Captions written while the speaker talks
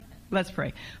Let's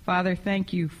pray. Father,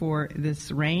 thank you for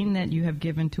this rain that you have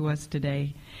given to us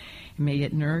today. May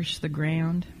it nourish the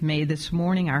ground. May this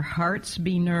morning our hearts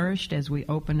be nourished as we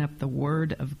open up the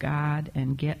Word of God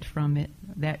and get from it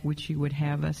that which you would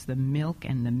have us, the milk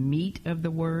and the meat of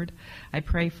the Word. I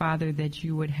pray, Father, that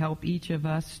you would help each of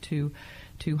us to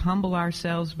humble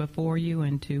ourselves before you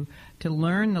and to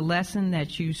learn the lesson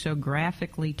that you so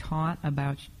graphically taught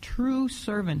about true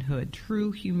servanthood,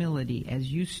 true humility,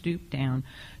 as you stoop down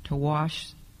to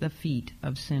wash the feet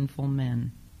of sinful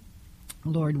men.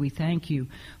 Lord, we thank you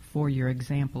for your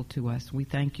example to us. We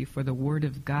thank you for the Word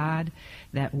of God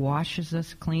that washes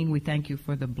us clean. We thank you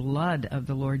for the blood of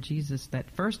the Lord Jesus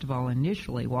that, first of all,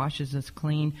 initially washes us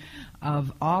clean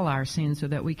of all our sins so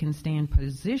that we can stand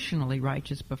positionally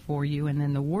righteous before you. And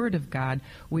then the Word of God,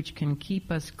 which can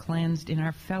keep us cleansed in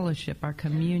our fellowship, our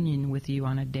communion with you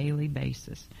on a daily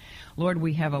basis. Lord,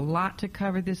 we have a lot to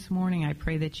cover this morning. I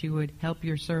pray that you would help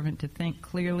your servant to think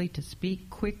clearly, to speak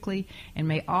quickly, and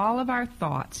may all of our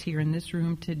thoughts here in this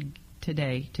room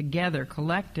today, together,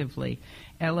 collectively,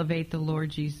 elevate the Lord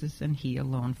Jesus and He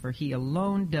alone, for He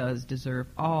alone does deserve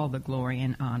all the glory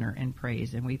and honor and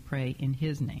praise, and we pray in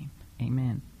His name.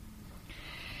 Amen.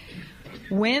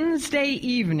 Wednesday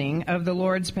evening of the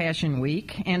Lord's Passion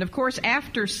Week, and of course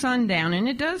after sundown, and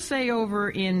it does say over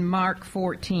in Mark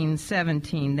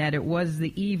 14:17 that it was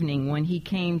the evening when he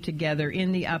came together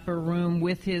in the upper room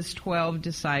with his 12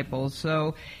 disciples.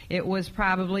 So it was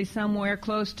probably somewhere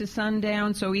close to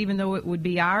sundown. So even though it would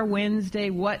be our Wednesday,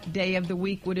 what day of the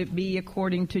week would it be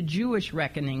according to Jewish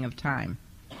reckoning of time?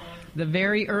 The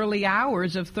very early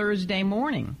hours of Thursday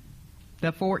morning,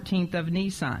 the 14th of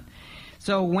Nisan.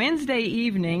 So Wednesday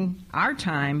evening, our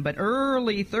time, but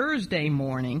early Thursday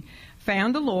morning,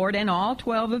 found the Lord and all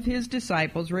 12 of his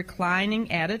disciples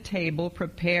reclining at a table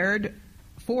prepared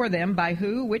for them by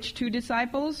who? Which two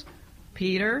disciples?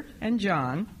 Peter and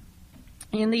John,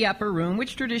 in the upper room,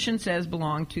 which tradition says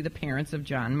belonged to the parents of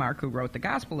John Mark, who wrote the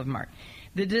Gospel of Mark.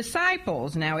 The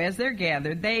disciples, now as they're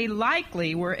gathered, they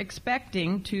likely were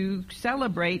expecting to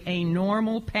celebrate a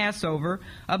normal Passover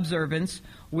observance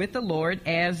with the Lord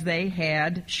as they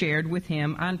had shared with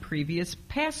him on previous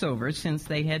Passovers since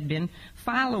they had been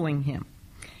following him.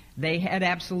 They had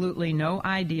absolutely no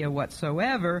idea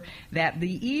whatsoever that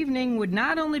the evening would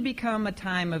not only become a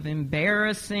time of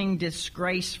embarrassing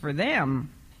disgrace for them,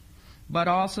 but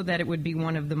also that it would be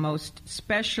one of the most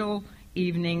special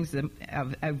evenings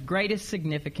of greatest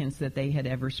significance that they had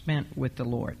ever spent with the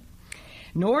Lord.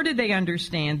 Nor did they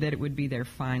understand that it would be their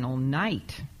final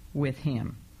night with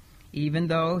him, even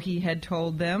though he had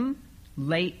told them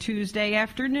late Tuesday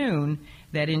afternoon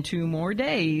that in 2 more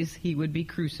days he would be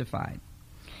crucified.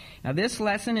 Now this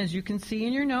lesson, as you can see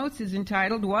in your notes, is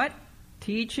entitled what?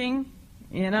 Teaching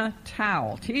in a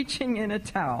Towel. Teaching in a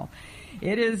Towel.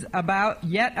 It is about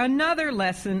yet another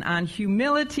lesson on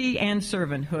humility and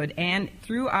servanthood. And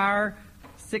through our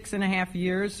 6.5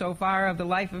 years so far of the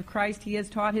life of Christ, he has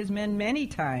taught his men many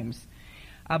times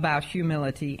about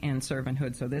humility and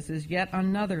servanthood. So this is yet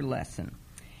another lesson.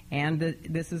 And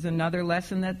this is another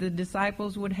lesson that the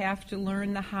disciples would have to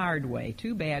learn the hard way.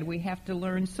 Too bad we have to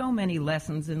learn so many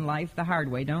lessons in life the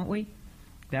hard way, don't we?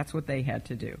 That's what they had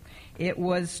to do. It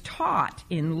was taught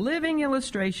in living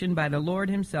illustration by the Lord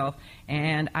himself,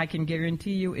 and I can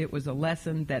guarantee you it was a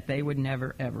lesson that they would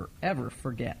never, ever, ever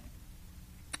forget.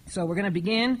 So we're going to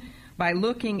begin by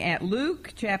looking at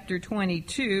Luke chapter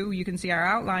 22. You can see our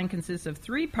outline consists of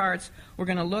 3 parts. We're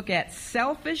going to look at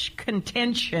selfish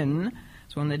contention.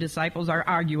 It's when the disciples are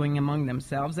arguing among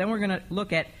themselves. Then we're going to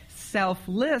look at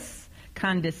selfless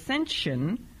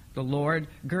condescension, the Lord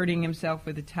girding himself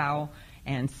with a towel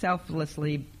and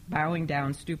selflessly bowing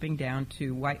down, stooping down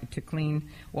to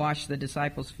wash the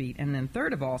disciples' feet. And then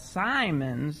third of all,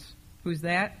 Simon's, who's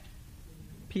that?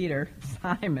 Peter,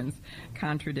 Simon's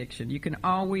contradiction. You can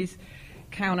always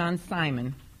count on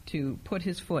Simon to put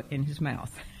his foot in his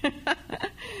mouth.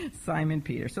 Simon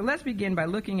Peter. So let's begin by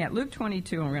looking at Luke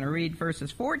 22, and we're going to read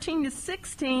verses 14 to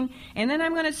 16, and then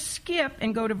I'm going to skip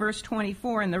and go to verse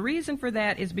 24. And the reason for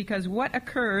that is because what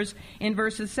occurs in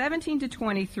verses 17 to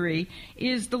 23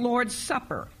 is the Lord's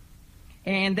Supper.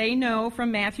 And they know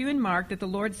from Matthew and Mark that the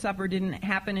Lord's Supper didn't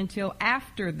happen until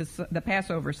after the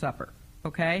Passover Supper.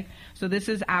 Okay? So this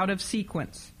is out of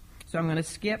sequence. So I'm going to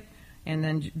skip and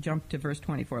then jump to verse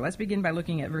 24. Let's begin by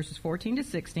looking at verses 14 to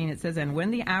 16. It says, "And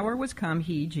when the hour was come,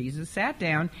 he, Jesus, sat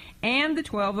down, and the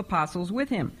 12 apostles with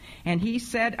him. And he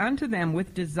said unto them,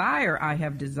 With desire I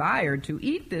have desired to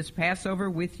eat this Passover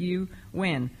with you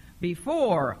when?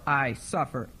 Before I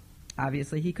suffer.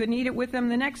 Obviously, he couldn't eat it with them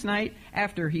the next night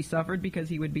after he suffered because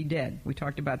he would be dead. We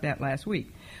talked about that last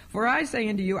week. For I say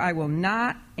unto you, I will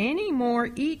not any more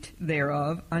eat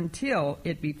thereof until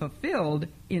it be fulfilled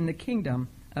in the kingdom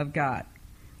of God.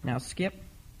 Now skip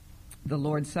the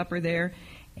Lord's Supper there.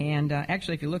 And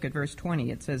actually, if you look at verse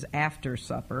 20, it says after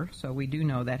supper. So we do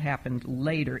know that happened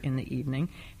later in the evening.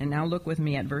 And now look with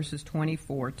me at verses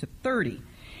 24 to 30.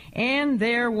 And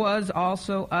there was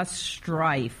also a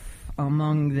strife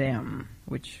among them,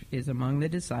 which is among the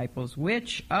disciples,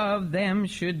 which of them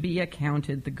should be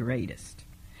accounted the greatest.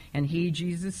 And he,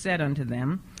 Jesus, said unto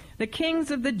them, the kings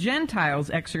of the Gentiles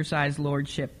exercise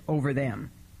lordship over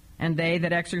them, and they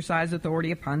that exercise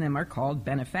authority upon them are called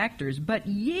benefactors. But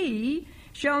ye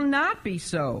shall not be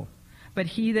so. But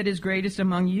he that is greatest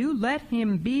among you, let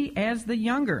him be as the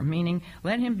younger, meaning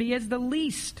let him be as the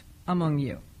least among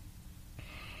you.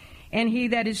 And he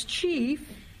that is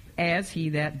chief, as he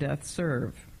that doth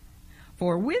serve.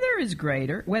 For whether is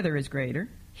greater,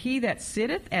 he that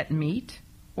sitteth at meat,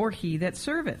 or he that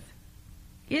serveth?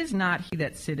 Is not he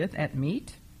that sitteth at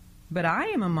meat? But I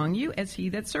am among you as he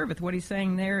that serveth. What he's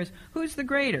saying there is, who's the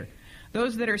greater?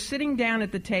 Those that are sitting down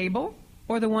at the table,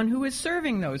 or the one who is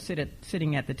serving those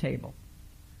sitting at the table?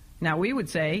 Now we would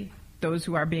say those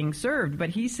who are being served, but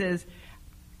he says,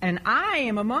 and I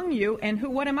am among you, and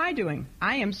what am I doing?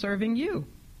 I am serving you.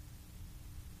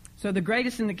 So the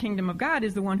greatest in the kingdom of God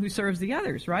is the one who serves the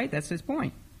others, right? That's his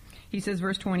point. He says,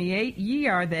 verse 28, ye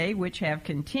are they which have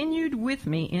continued with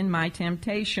me in my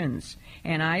temptations,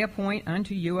 and I appoint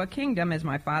unto you a kingdom, as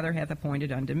my Father hath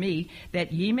appointed unto me,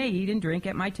 that ye may eat and drink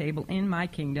at my table in my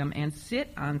kingdom, and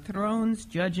sit on thrones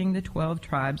judging the 12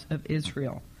 tribes of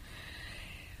Israel.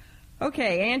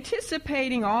 Okay,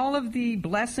 anticipating all of the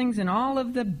blessings and all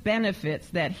of the benefits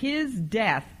that his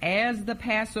death as the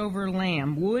Passover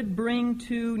lamb would bring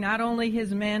to not only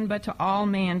his men but to all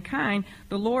mankind,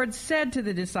 the Lord said to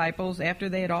the disciples after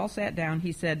they had all sat down,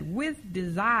 he said, with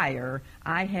desire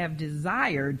I have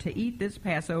desired to eat this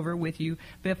Passover with you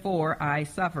before I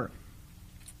suffer.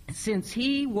 Since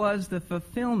he was the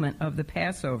fulfillment of the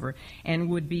Passover and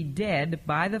would be dead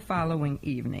by the following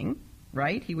evening,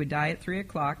 right? He would die at 3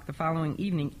 o'clock the following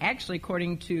evening. Actually,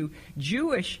 according to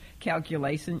Jewish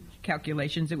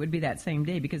calculations, it would be that same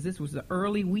day, because this was the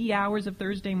early wee hours of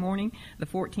Thursday morning, the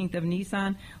 14th of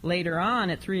Nisan. Later on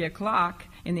at 3 o'clock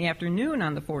in the afternoon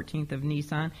on the 14th of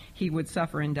Nisan, he would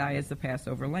suffer and die as the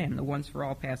Passover lamb, the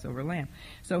once-for-all Passover lamb.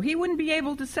 So he wouldn't be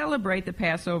able to celebrate the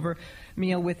Passover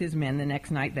meal with his men the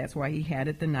next night. That's why he had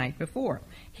it the night before.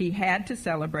 He had to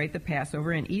celebrate the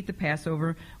Passover and eat the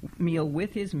Passover meal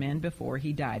with his men before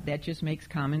he died. That just makes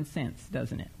common sense,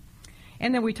 doesn't it?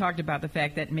 And then we talked about the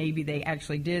fact that maybe they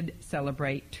actually did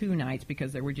celebrate 2 nights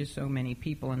because there were just so many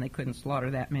people and they couldn't slaughter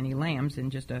that many lambs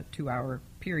in just a 2-hour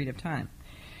period of time.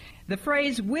 The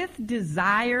phrase, with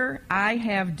desire, I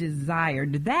have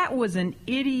desired, that was an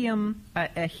idiom,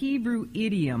 a Hebrew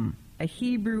idiom, a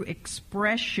Hebrew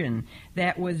expression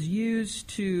that was used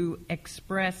to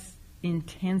express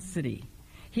intensity.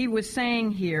 He was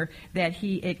saying here that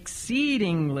he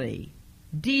exceedingly,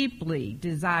 deeply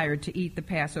desired to eat the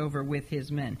Passover with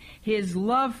his men. His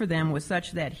love for them was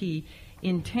such that he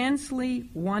intensely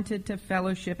wanted to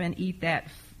fellowship and eat that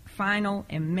final,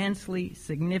 immensely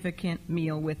significant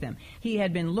meal with them. He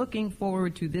had been looking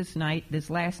forward to this night, this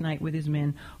last night with his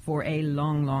men, for a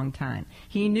long, long time.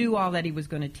 He knew all that he was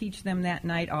going to teach them that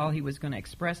night, all he was going to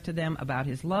express to them about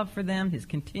his love for them, his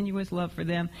continuous love for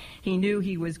them. He knew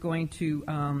he was going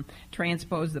to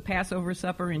transpose the Passover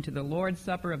Supper into the Lord's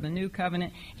Supper of the New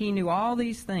Covenant. He knew all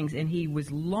these things, and he was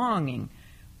longing.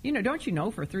 You know, don't you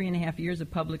know, for 3.5 years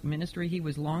of public ministry, he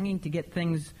was longing to get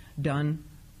things done,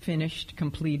 finished,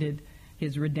 completed,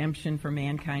 his redemption for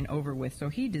mankind over with. So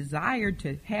he desired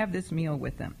to have this meal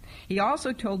with them. He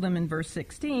also told them in verse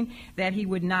 16 that he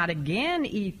would not again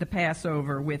eat the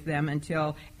Passover with them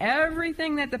until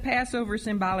everything that the Passover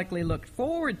symbolically looked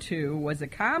forward to was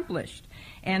accomplished.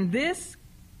 And this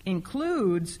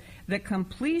includes the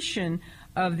completion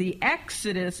of the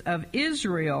exodus of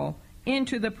Israel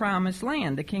into the promised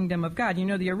land, the kingdom of God. You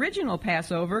know, the original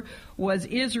Passover was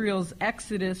Israel's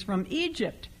exodus from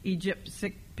Egypt. Egypt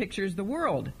pictures the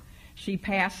world. She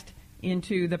passed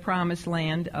into the promised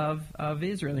land of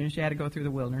Israel. And she had to go through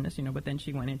the wilderness, but then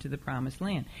she went into the promised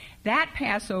land. That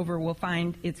Passover will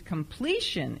find its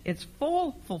completion, its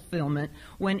full fulfillment,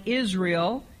 when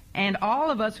Israel and all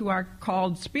of us who are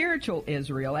called spiritual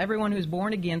Israel, everyone who's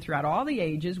born again throughout all the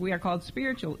ages, we are called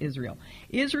spiritual Israel.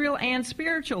 Israel and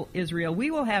spiritual Israel,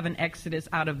 we will have an exodus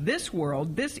out of this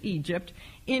world, this Egypt,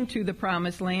 into the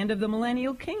promised land of the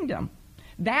millennial kingdom.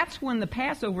 That's when the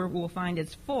Passover will find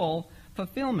its full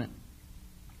fulfillment.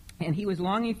 And he was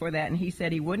longing for that, and he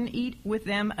said he wouldn't eat with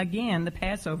them again, the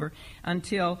Passover,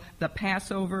 until the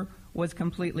Passover was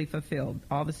completely fulfilled,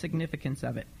 all the significance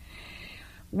of it.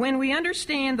 When we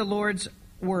understand the Lord's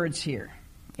words here,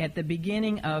 at the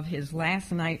beginning of his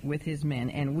last night with his men,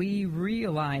 and we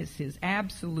realize his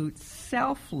absolute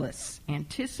selfless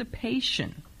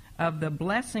anticipation of the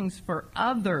blessings for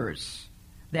others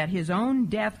that his own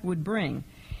death would bring,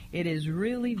 it is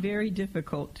really very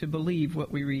difficult to believe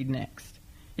what we read next.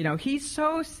 You know, he's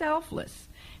so selfless.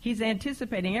 He's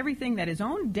anticipating everything that his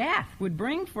own death would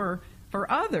bring for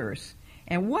others.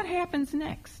 And what happens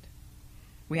next?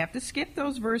 We have to skip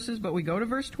those verses, but we go to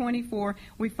verse 24.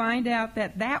 We find out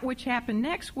that which happened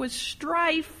next was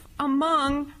strife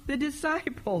among the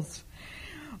disciples.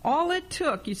 All it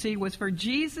took, you see, was for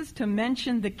Jesus to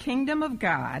mention the kingdom of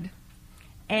God,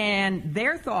 and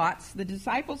their thoughts, the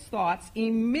disciples' thoughts,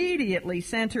 immediately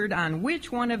centered on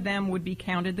which one of them would be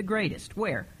counted the greatest.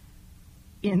 Where?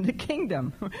 In the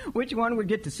kingdom. Which one would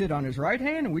get to sit on his right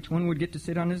hand and which one would get to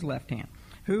sit on his left hand.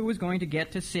 Who was going to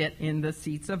get to sit in the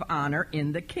seats of honor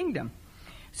in the kingdom.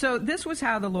 So this was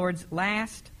how the Lord's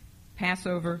last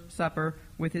Passover supper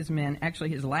with his men, actually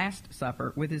his last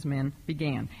supper with his men,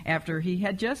 began. After he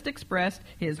had just expressed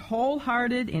his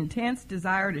wholehearted, intense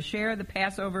desire to share the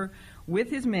Passover with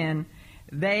his men,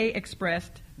 they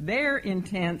expressed their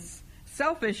intense,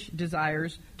 selfish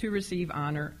desires to receive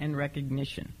honor and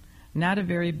recognition. Not a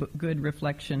very good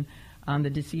reflection on the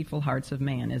deceitful hearts of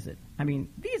man, is it? I mean,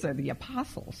 these are the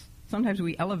apostles. Sometimes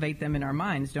we elevate them in our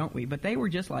minds, don't we? But they were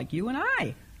just like you and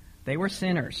I. They were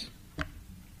sinners,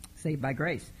 saved by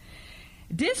grace.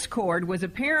 Discord was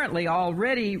apparently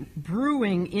already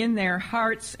brewing in their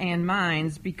hearts and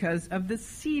minds because of the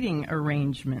seating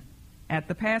arrangement at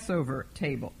the Passover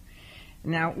table.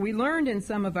 Now, we learned in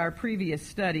some of our previous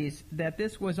studies that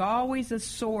this was always a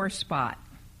sore spot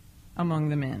among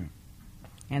the men.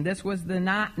 And this was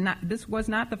not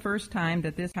the first time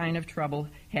that this kind of trouble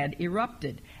had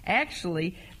erupted.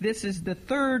 Actually, this is the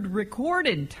third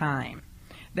recorded time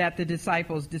that the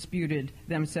disciples disputed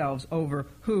themselves over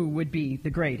who would be the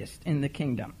greatest in the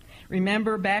kingdom.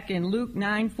 Remember back in Luke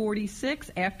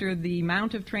 9:46, after the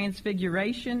Mount of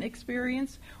Transfiguration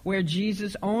experience, where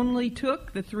Jesus only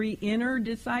took the three inner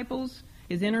disciples,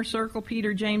 his inner circle,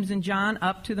 Peter, James, and John,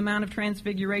 up to the Mount of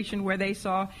Transfiguration where they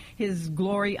saw his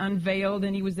glory unveiled,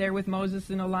 and he was there with Moses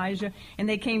and Elijah, and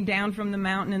they came down from the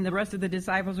mountain, and the rest of the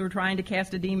disciples were trying to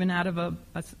cast a demon out of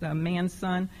a man's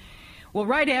son. Well,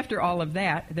 right after all of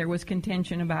that, there was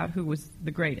contention about who was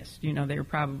the greatest. You know, they were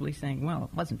probably saying, well,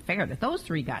 it wasn't fair that those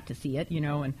three got to see it,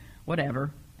 and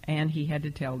whatever. And he had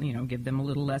to give them a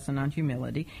little lesson on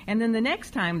humility. And then the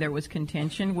next time there was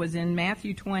contention was in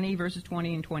Matthew 20, verses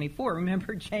 20 and 24.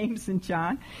 Remember, James and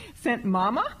John sent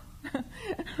Mama,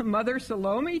 Mother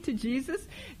Salome, to Jesus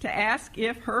to ask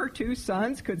if her two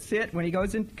sons could sit when he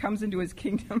comes into his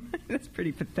kingdom. That's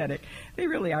pretty pathetic. They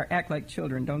really act like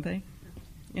children, don't they?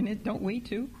 And don't we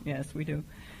too? Yes, we do.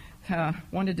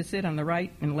 Wanted to sit on the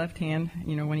right and left hand,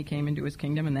 when he came into his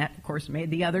kingdom, and that, of course,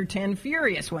 made the other 10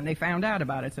 furious when they found out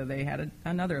about it, so they had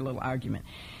another little argument.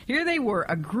 Here they were,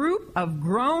 a group of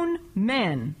grown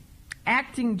men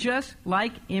acting just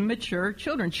like immature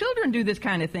children. Children do this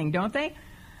kind of thing, don't they?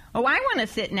 Oh, I want to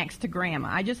sit next to Grandma.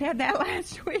 I just had that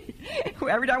last week.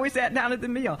 Every time we sat down at the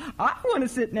meal, I want to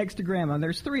sit next to Grandma.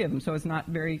 There's three of them, so it's not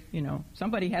very,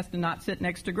 somebody has to not sit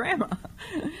next to Grandma.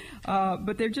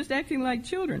 But they're just acting like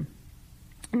children.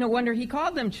 No wonder he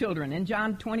called them children. In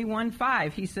John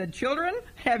 21:5, he said, "Children,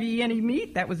 have ye any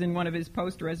meat?" That was in one of his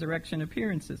post-resurrection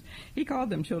appearances. He called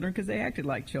them children because they acted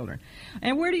like children.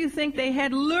 And where do you think they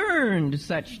had learned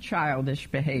such childish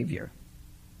behavior?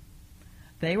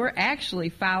 They were actually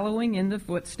following in the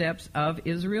footsteps of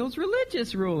Israel's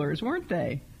religious rulers, weren't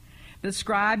they? The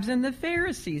scribes and the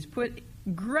Pharisees put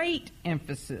great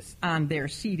emphasis on their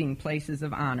seating places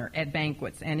of honor at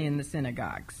banquets and in the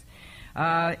synagogues.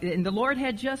 And the Lord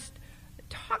had just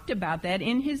talked about that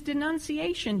in his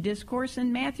denunciation discourse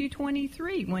in Matthew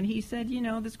 23 when he said,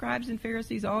 the scribes and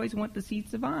Pharisees always want the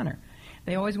seats of honor.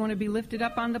 They always want to be lifted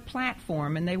up on the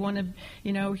platform, and they want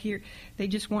to, they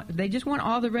just want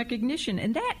all the recognition.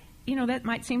 And that, that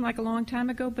might seem like a long time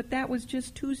ago, but that was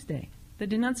just Tuesday. The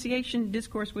denunciation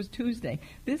discourse was Tuesday.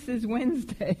 This is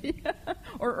Wednesday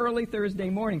or early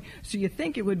Thursday morning. So you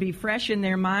think it would be fresh in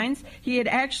their minds? He had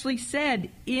actually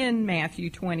said in Matthew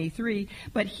 23,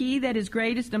 "But he that is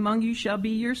greatest among you shall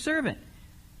be your servant."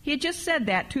 He had just said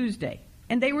that Tuesday.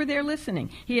 And they were there listening.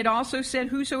 He had also said,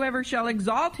 "Whosoever shall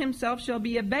exalt himself shall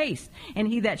be abased, and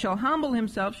he that shall humble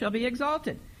himself shall be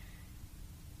exalted."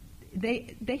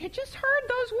 They had just heard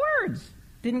those words.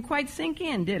 Didn't quite sink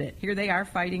in, did it? Here they are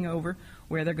fighting over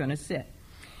where they're going to sit.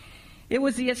 It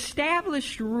was the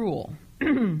established rule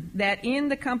that in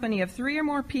the company of 3 or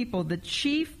more people, the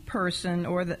chief person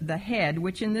or the head,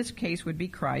 which in this case would be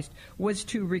Christ, was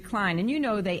to recline. And you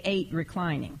know they ate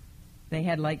reclining. They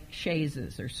had like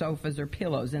chaises or sofas or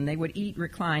pillows, and they would eat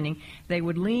reclining. They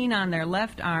would lean on their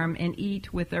left arm and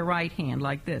eat with their right hand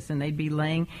like this, and they'd be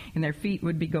laying, and their feet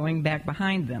would be going back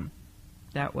behind them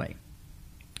that way.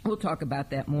 We'll talk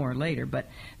about that more later, but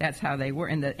that's how they were.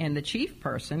 And the chief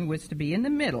person was to be in the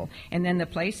middle. And then the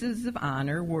places of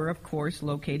honor were, of course,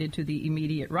 located to the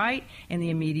immediate right and the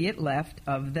immediate left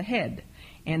of the head.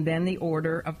 And then the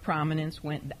order of prominence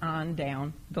went on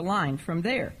down the line from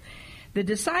there. The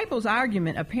disciples'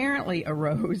 argument apparently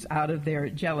arose out of their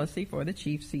jealousy for the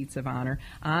chief seats of honor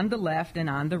on the left and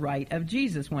on the right of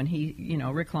Jesus when he,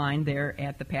 reclined there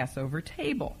at the Passover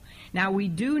table. Now, we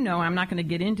do know, I'm not going to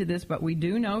get into this, but we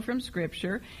do know from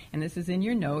Scripture, and this is in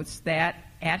your notes, that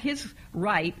at his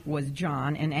right was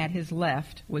John and at his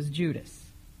left was Judas.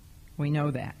 We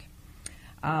know that.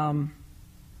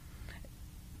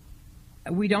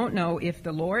 We don't know if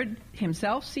the Lord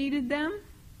himself seated them.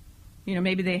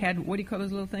 Maybe they had, what do you call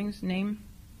those little things? Name?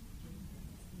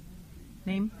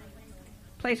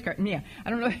 Place card. Yeah. I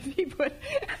don't know if he put,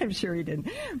 I'm sure he didn't,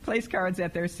 place cards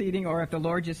at their seating, or if the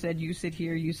Lord just said, you sit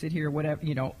here, whatever,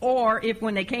 or if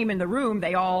when they came in the room,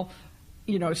 they all,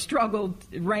 struggled,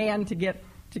 ran to get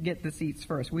the seats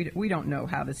first. We don't know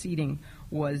how the seating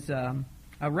was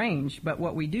arranged, but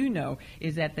what we do know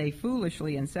is that they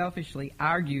foolishly and selfishly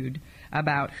argued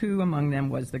about who among them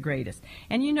was the greatest.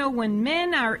 And when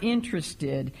men are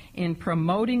interested in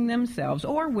promoting themselves,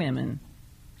 or women,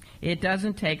 it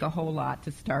doesn't take a whole lot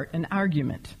to start an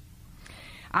argument.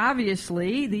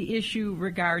 Obviously, the issue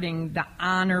regarding the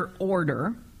honor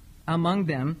order among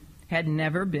them had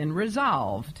never been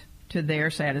resolved to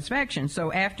their satisfaction.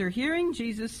 So after hearing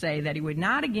Jesus say that he would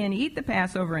not again eat the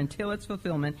Passover until its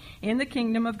fulfillment in the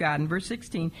kingdom of God, in verse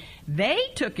 16, they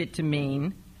took it to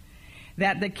mean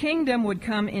that the kingdom would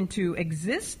come into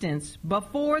existence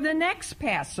before the next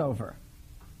Passover.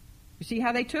 You see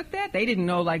how they took that? They didn't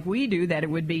know, like we do, that it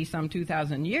would be some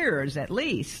 2,000 years at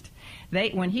least.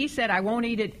 When he said, I won't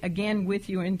eat it again with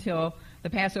you until the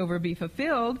Passover be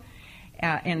fulfilled,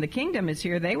 and the kingdom is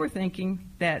here, they were thinking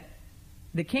that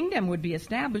the kingdom would be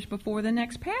established before the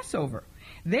next Passover.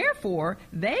 Therefore,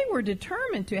 they were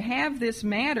determined to have this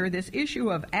matter, this issue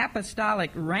of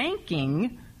apostolic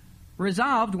ranking,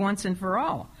 resolved once and for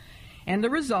all. And the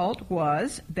result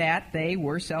was that they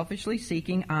were selfishly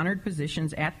seeking honored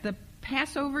positions at the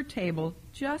Passover table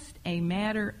just a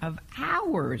matter of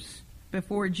hours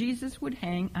before Jesus would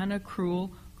hang on a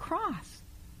cruel cross.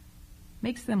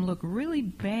 Makes them look really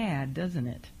bad, doesn't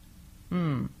it?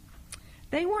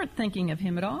 They weren't thinking of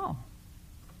him at all.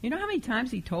 You know how many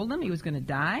times he told them he was going to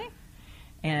die?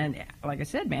 And like I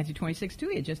said, Matthew 26:2,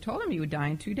 he had just told him he would die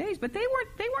in 2 days. But they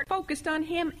weren't focused on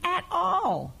him at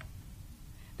all.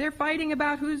 They're fighting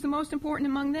about who's the most important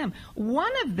among them.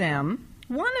 One of them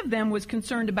was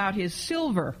concerned about his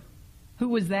silver. Who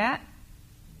was that?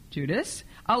 Judas.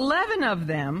 11 of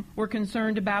them were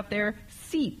concerned about their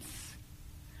seats.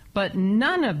 But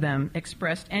none of them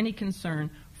expressed any concern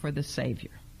for the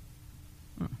Savior.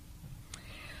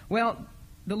 Well,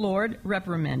 the Lord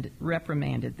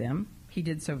reprimanded them. He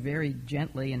did so very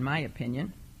gently, in my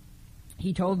opinion.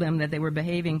 He told them that they were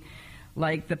behaving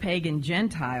like the pagan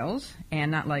Gentiles and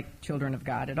not like children of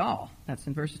God at all. That's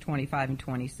in verses 25 and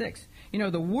 26.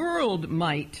 The world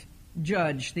might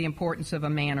judge the importance of a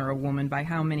man or a woman by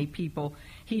how many people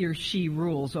he or she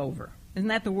rules over. Isn't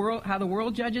that how the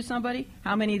world judges somebody?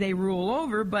 How many they rule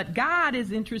over, but God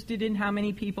is interested in how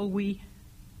many people we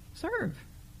serve.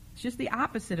 It's just the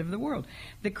opposite of the world.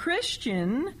 The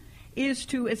Christian is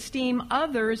to esteem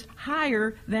others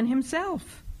higher than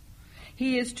himself.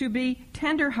 He is to be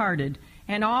tender-hearted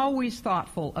and always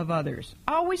thoughtful of others,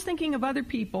 always thinking of other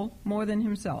people more than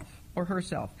himself or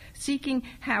herself, seeking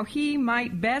how he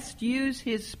might best use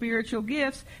his spiritual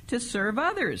gifts to serve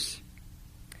others.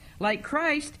 Like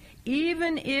Christ,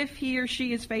 even if he or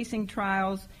she is facing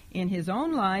trials in his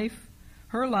own life,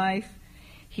 her life,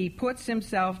 he puts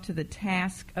himself to the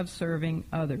task of serving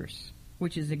others,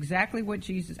 which is exactly what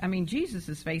Jesus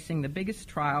is facing the biggest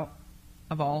trial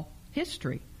of all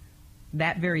history.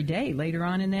 That very day, later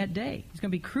on in that day, he's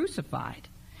going to be crucified.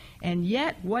 And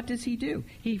yet, what does he do?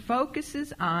 He's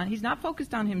not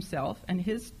focused on himself and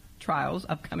his trials,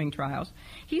 upcoming trials.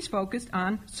 He's focused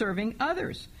on serving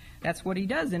others. That's what he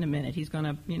does in a minute. He's going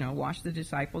to, wash the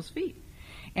disciples' feet.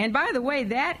 And by the way,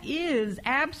 that is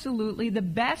absolutely the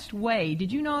best way.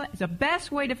 Did you know that? It's the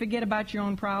best way to forget about your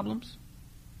own problems.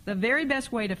 The very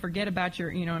best way to forget about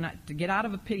not to get out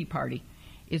of a pity party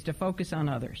is to focus on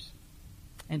others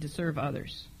and to serve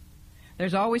others.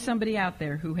 There's always somebody out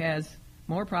there who has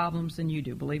more problems than you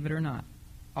do, believe it or not.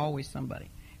 Always somebody.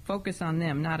 Focus on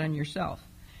them, not on yourself.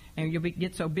 And you'll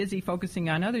get so busy focusing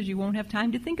on others, you won't have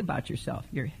time to think about yourself.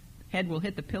 Your head will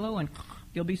hit the pillow and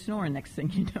you'll be snoring next thing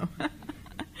you know.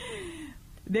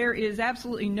 There is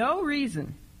absolutely no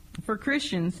reason for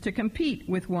Christians to compete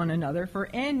with one another for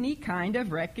any kind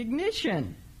of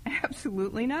recognition.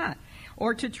 Absolutely not.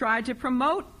 Or to try to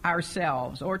promote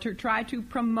ourselves, or to try to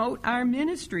promote our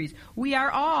ministries. We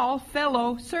are all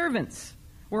fellow servants.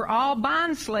 We're all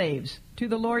bond slaves to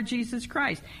the Lord Jesus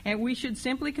Christ. And we should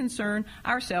simply concern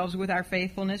ourselves with our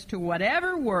faithfulness to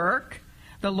whatever work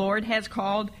the Lord has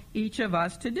called each of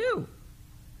us to do.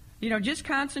 Just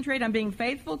concentrate on being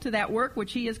faithful to that work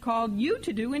which He has called you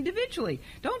to do individually.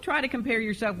 Don't try to compare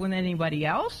yourself with anybody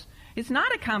else. It's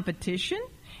not a competition.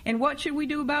 And what should we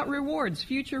do about rewards,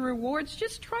 future rewards?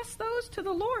 Just trust those to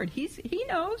the Lord. He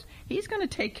knows. He's going to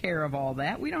take care of all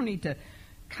that. We don't need to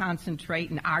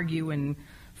concentrate and argue and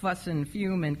fuss and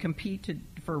fume and compete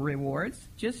for rewards.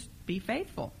 Just be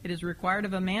faithful. It is required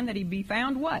of a man that he be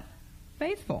found what?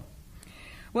 Faithful.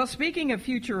 Well, speaking of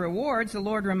future rewards, the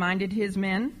Lord reminded His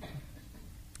men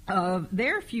of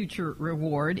their future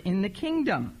reward in the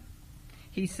kingdom.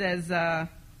 He says,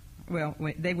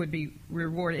 they would be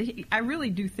rewarded. I really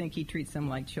do think He treats them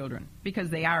like children because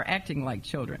they are acting like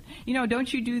children.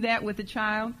 Don't you do that with a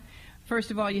child?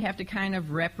 First of all, you have to kind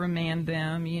of reprimand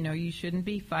them. You shouldn't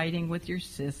be fighting with your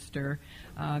sister.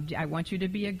 I want you to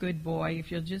be a good boy.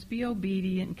 If you'll just be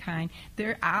obedient and kind.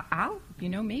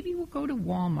 Maybe we'll go to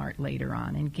Walmart later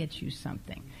on and get you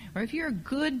something. Or if you're a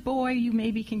good boy, you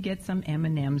maybe can get some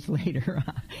M&Ms later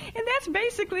on. And that's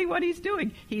basically what He's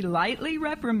doing. He lightly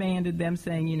reprimanded them,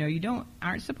 saying, you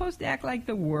aren't supposed to act like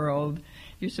the world.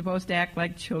 You're supposed to act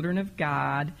like children of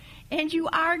God. And you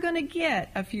are going to get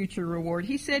a future reward.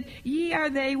 He said, ye are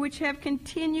they which have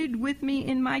continued with me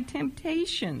in my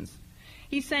temptations.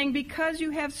 He's saying, because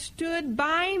you have stood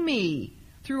by me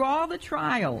through all the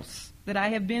trials that I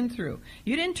have been through.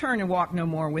 You didn't turn and walk no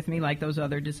more with me like those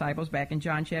other disciples back in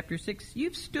John chapter 6.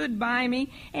 You've stood by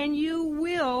me, and you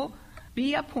will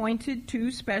be appointed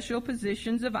to special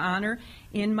positions of honor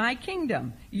in my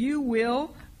kingdom. You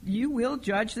will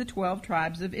judge the 12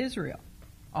 tribes of Israel.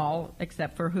 All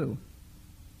except for who?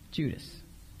 Judas.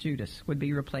 Judas would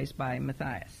be replaced by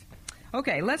Matthias.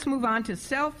 Okay, let's move on to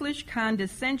selfish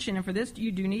condescension. And for this,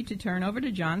 you do need to turn over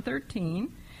to John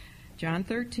 13. John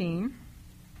 13.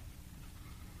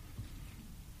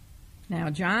 Now,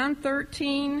 John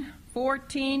 13,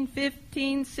 14,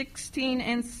 15, 16,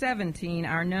 and 17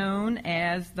 are known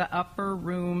as the upper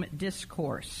room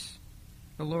discourse.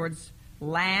 The Lord's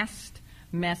last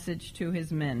message to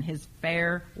His men, His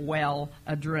farewell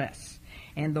address.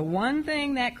 And the one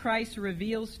thing that Christ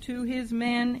reveals to His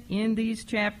men in these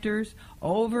chapters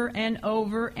over and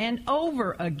over and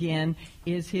over again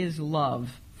is His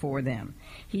love for them.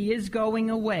 He is going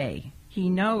away. He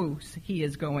knows He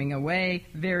is going away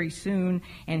very soon,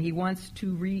 and He wants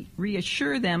to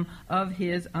reassure them of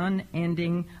His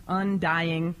unending,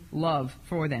 undying love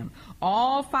for them.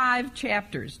 All 5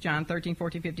 chapters, John 13,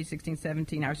 14, 15, 16,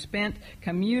 17, are spent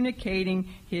communicating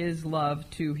His love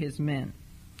to His men.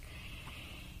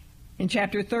 In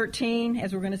chapter 13,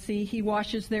 as we're going to see, He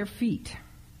washes their feet.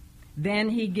 Then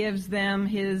He gives them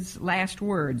His last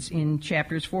words in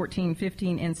chapters 14,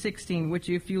 15, and 16, which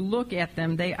if you look at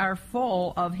them, they are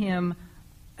full of Him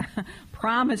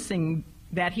promising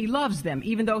that He loves them.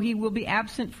 Even though He will be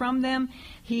absent from them,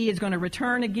 He is going to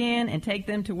return again and take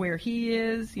them to where He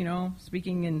is,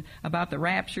 speaking about the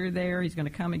rapture there. He's going to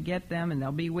come and get them, and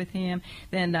they'll be with Him.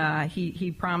 Then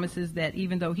he promises that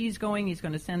even though He's going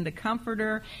to send the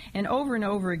Comforter. And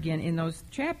over again in those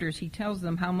chapters, He tells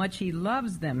them how much He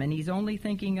loves them, and He's only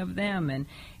thinking of them, and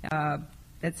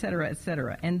etc.,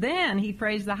 etc. And then He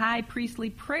prays the high priestly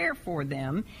prayer for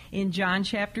them in John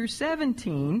chapter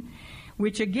 17,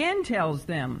 which again tells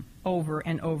them over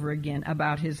and over again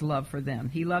about His love for them.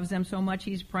 He loves them so much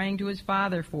He's praying to His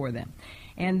Father for them.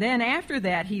 And then after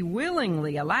that, He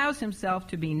willingly allows Himself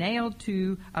to be nailed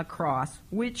to a cross,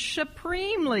 which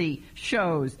supremely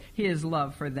shows His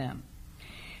love for them.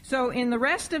 So in the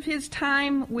rest of His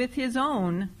time with His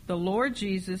own, the Lord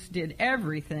Jesus did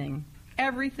everything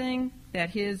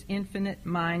that His infinite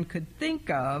mind could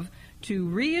think of to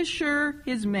reassure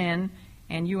His men,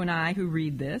 and you and I who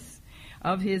read this,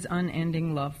 of His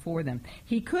unending love for them.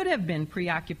 He could have been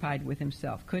preoccupied with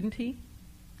Himself, couldn't He?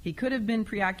 He could have been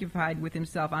preoccupied with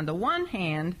Himself. On the one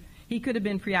hand, He could have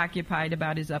been preoccupied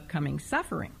about His upcoming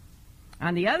suffering.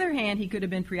 On the other hand, he could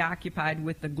have been preoccupied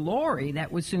with the glory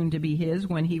that was soon to be his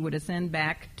when he would ascend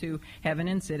back to heaven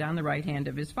and sit on the right hand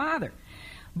of his Father.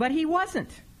 But he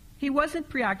wasn't. He wasn't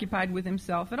preoccupied with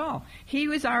himself at all. He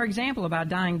was our example about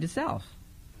dying to self.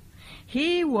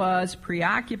 He was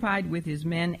preoccupied with his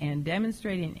men and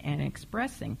demonstrating and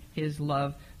expressing his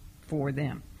love for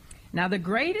them. Now, the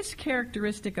greatest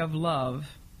characteristic of love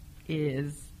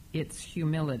is its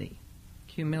humility.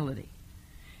 Humility.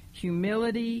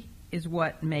 Humility is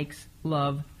what makes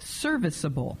love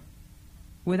serviceable.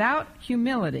 Without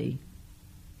humility,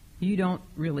 you don't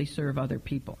really serve other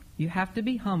people. You have to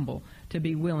be humble to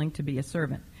be willing to be a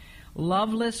servant.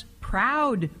 Loveless,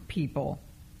 proud people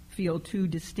feel too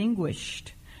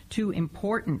distinguished, too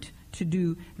important to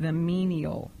do the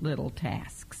menial little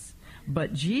tasks.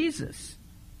 But Jesus,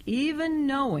 even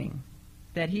knowing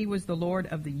that he was the Lord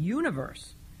of the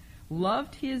universe,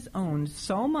 loved his own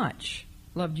so much,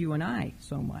 loved you and I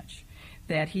so much,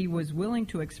 that he was willing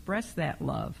to express that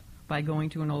love by going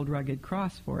to an old rugged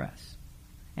cross for us.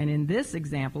 And in this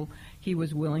example, he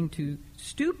was willing to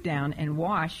stoop down and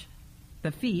wash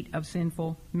the feet of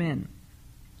sinful men.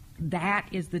 That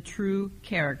is the true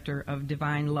character of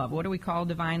divine love. What do we call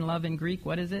divine love in Greek?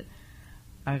 What is it?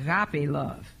 Agape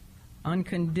love.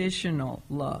 Unconditional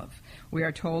love. We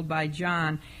are told by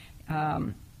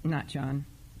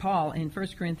Paul in 1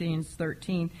 Corinthians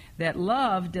 13 that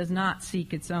love does not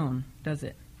seek its own, does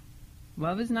it?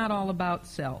 Love is not all about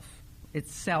self.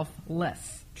 It's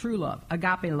selfless. True love.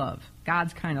 Agape love.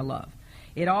 God's kind of love.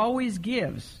 It always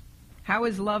gives. How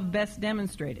is love best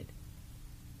demonstrated?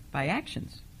 By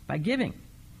actions. By giving.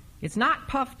 It's not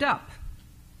puffed up.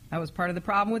 That was part of the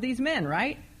problem with these men,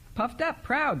 right? Puffed up,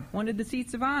 proud, wanted the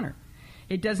seats of honor.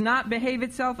 It does not behave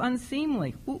itself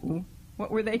unseemly.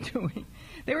 What were they doing?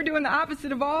 They were doing the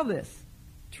opposite of all this.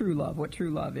 True love, what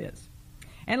true love is.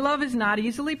 And love is not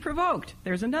easily provoked.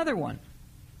 There's another one.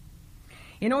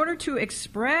 In order to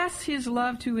express his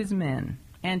love to his men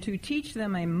and to teach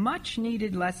them a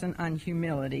much-needed lesson on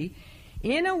humility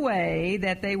in a way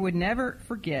that they would never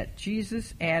forget,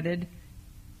 Jesus added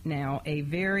now a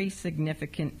very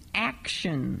significant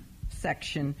action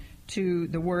section to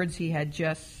the words he had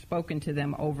just spoken to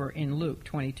them over in Luke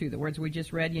 22. The words we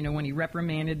just read, when he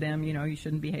reprimanded them, you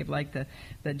shouldn't behave like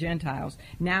the Gentiles.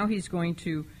 Now he's going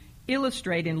to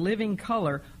illustrate in living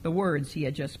color the words he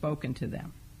had just spoken to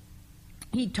them.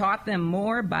 He taught them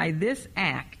more by this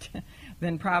act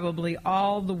than probably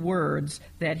all the words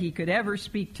that he could ever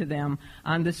speak to them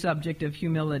on the subject of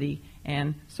humility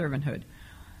and servanthood.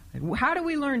 How do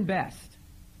we learn best?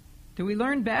 Do we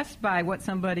learn best by what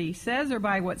somebody says or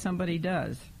by what somebody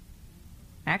does?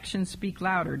 Actions speak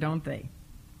louder, don't they?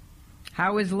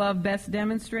 How is love best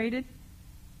demonstrated?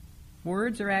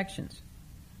 Words or actions?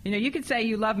 You could say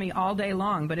you love me all day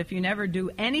long, but if you never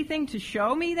do anything to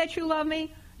show me that you love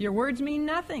me, your words mean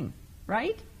nothing,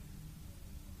 right?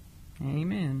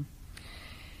 Amen.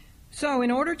 So in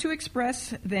order to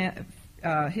express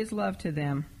his love to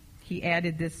them, he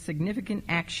added this significant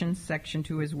action section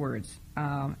to his words.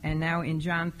 And now in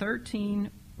John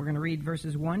 13, we're going to read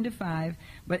verses 1 to 5.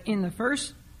 But in the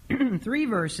first 3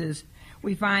 verses,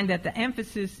 we find that the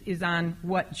emphasis is on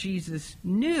what Jesus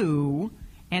knew.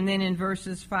 And then in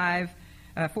verses 4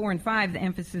 and 5, the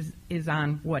emphasis is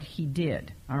on what he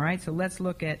did. All right, so let's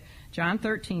look at John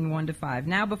 13, 1 to 5.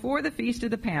 Now before the feast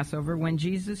of the Passover, when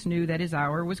Jesus knew that his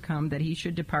hour was come, that he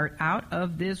should depart out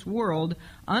of this world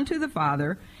unto the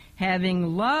Father,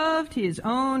 having loved his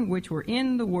own which were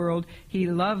in the world, he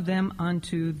loved them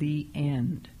unto the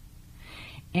end.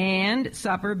 And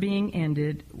supper being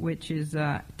ended, which is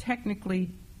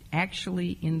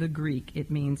actually in the Greek, it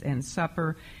means, and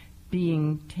supper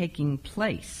being taking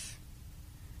place.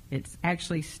 It's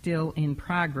actually still in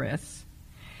progress.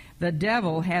 The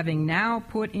devil, having now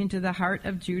put into the heart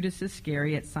of Judas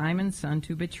Iscariot, Simon's son,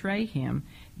 to betray him,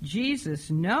 Jesus,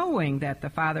 knowing that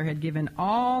the Father had given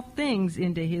all things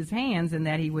into his hands and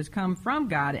that he was come from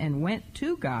God and went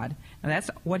to God. Now that's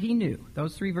what he knew.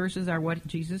 Those 3 verses are what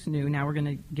Jesus knew. Now we're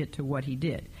going to get to what he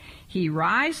did. He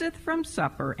riseth from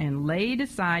supper and laid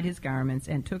aside his garments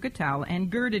and took a towel and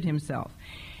girded himself.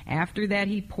 After that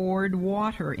he poured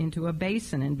water into a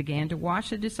basin and began to wash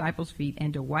the disciples' feet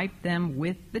and to wipe them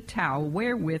with the towel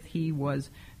wherewith he was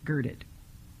girded.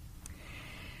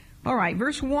 All right,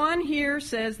 verse 1 here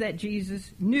says that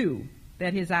Jesus knew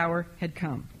that his hour had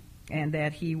come and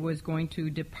that he was going to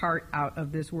depart out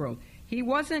of this world. He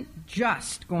wasn't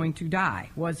just going to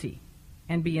die, was he,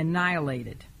 and be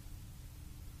annihilated.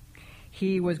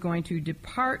 He was going to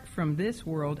depart from this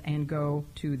world and go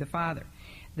to the Father.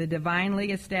 the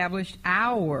divinely established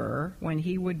hour when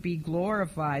he would be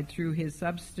glorified through his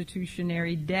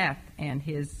substitutionary death and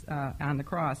his on the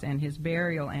cross, and his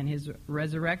burial and his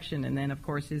resurrection, and then, of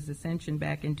course, his ascension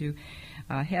back into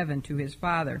heaven to his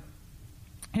Father,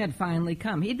 had finally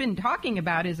come. He'd been talking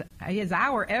about his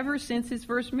hour ever since his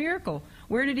first miracle.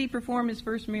 Where did he perform his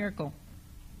first miracle?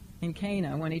 In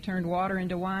Cana, when he turned water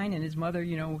into wine, and his mother,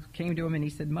 came to him and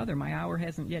he said, "Mother, my hour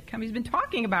hasn't yet come." He's been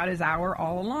talking about his hour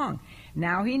all along.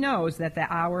 Now he knows that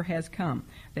the hour has come,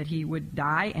 that he would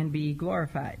die and be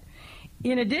glorified.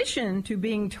 In addition to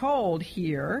being told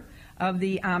here of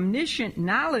the omniscient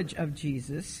knowledge of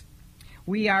Jesus,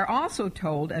 we are also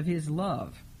told of his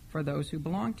love for those who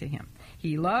belong to him.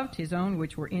 He loved his own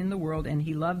which were in the world, and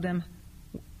he loved them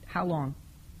how long?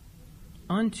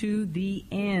 Unto the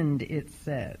end, it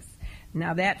says.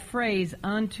 Now that phrase,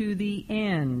 unto the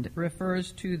end,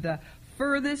 refers to the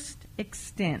furthest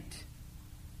extent.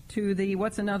 To the,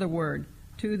 what's another word?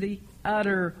 To the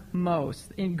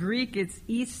uttermost. In Greek, it's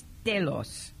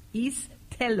istelos.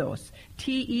 Istelos.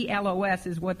 T-E-L-O-S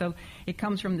is it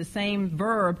comes from the same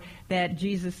verb that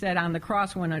Jesus said on the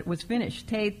cross when it was finished.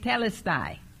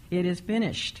 Telestai. It is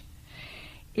finished.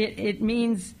 It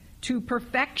means to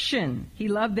perfection. He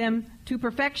loved them to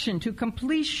perfection, to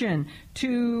completion,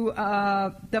 to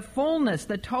the fullness,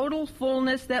 the total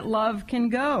fullness that love can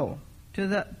go, to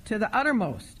the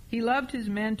uttermost. He loved his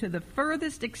men to the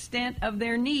furthest extent of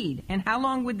their need. And how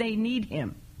long would they need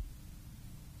him?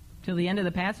 Till the end of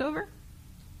the Passover?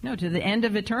 No, to the end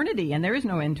of eternity, and there is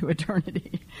no end to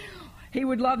eternity. He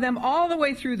would love them all the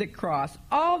way through the cross,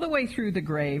 all the way through the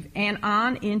grave, and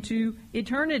on into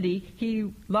eternity.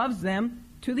 He loves them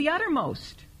to the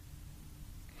uttermost.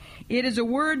 It is a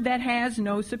word that has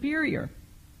no superior.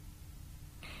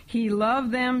 He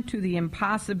loved them to the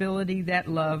impossibility that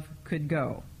love could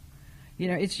go.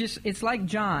 It's like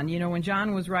John. When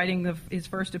John was writing his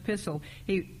first epistle,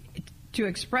 to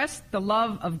express the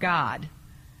love of God,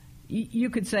 you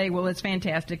could say, well, it's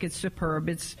fantastic, it's superb,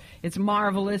 it's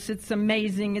marvelous, it's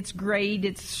amazing, it's great,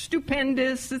 it's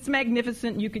stupendous, it's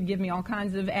magnificent. You could give me all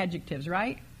kinds of adjectives,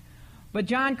 right? But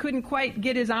John couldn't quite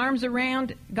get his arms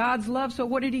around God's love, so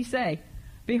what did he say?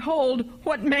 Behold,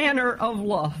 what manner of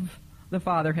love the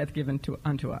Father hath given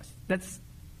unto us. That's,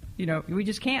 we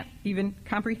just can't even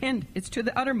comprehend. It's to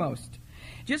the uttermost.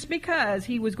 Just because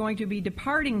he was going to be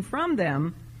departing from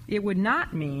them, it would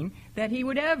not mean that he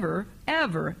would ever,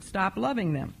 ever stop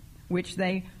loving them, which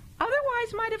they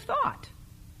otherwise might have thought.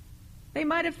 They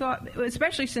might have thought,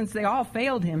 especially since they all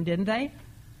failed him, didn't they?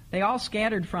 They all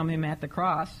scattered from him at the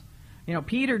cross.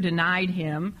 Peter denied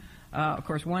him. Of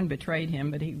course, one betrayed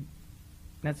him, but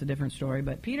that's a different story.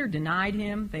 But Peter denied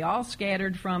him. They all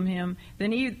scattered from him.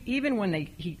 Then even when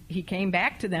he came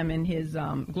back to them in his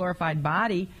glorified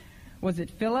body, was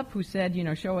it Philip who said,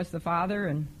 show us the Father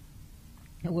and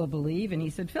we'll believe? And he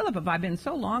said, Philip, have I been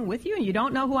so long with you and you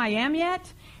don't know who I am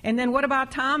yet? And then what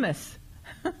about Thomas?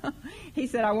 He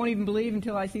said, I won't even believe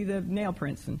until I see the nail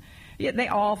prints. And yet they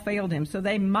all failed him. So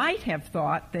they might have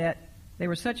thought that they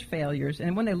were such failures.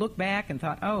 And when they looked back and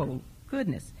thought, oh,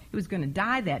 goodness, he was going to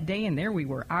die that day, and there we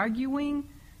were arguing.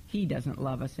 He doesn't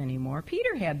love us anymore.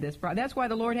 Peter had this problem. That's why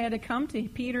the Lord had to come to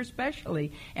Peter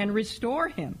especially and restore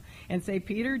him and say,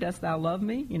 Peter, dost thou love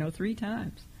me? 3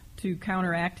 times to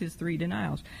counteract his 3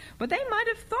 denials. But they might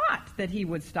have thought that he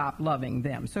would stop loving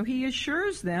them. So he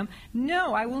assures them,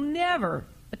 no, I will never,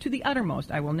 to the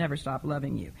uttermost, I will never stop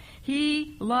loving you.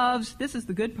 He loves, this is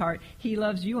the good part, he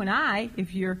loves you and I,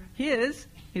 if you're his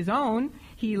own,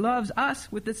 he loves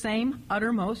us with the same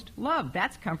uttermost love.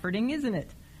 That's comforting, isn't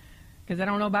it? Because I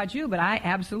don't know about you, but I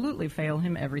absolutely fail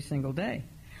him every single day.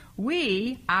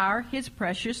 We are his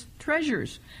precious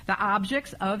treasures, the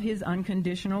objects of his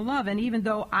unconditional love. And even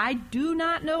though I do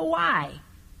not know why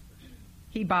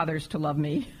he bothers to love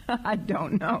me, I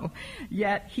don't know,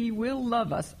 yet he will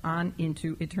love us on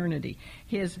into eternity.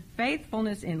 His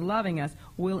faithfulness in loving us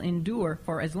will endure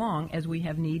for as long as we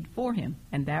have need for him,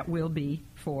 and that will be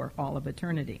for all of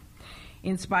eternity.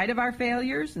 In spite of our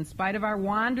failures, in spite of our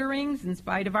wanderings, in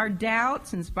spite of our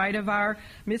doubts, in spite of our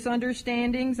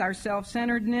misunderstandings, our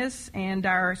self-centeredness, and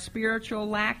our spiritual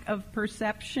lack of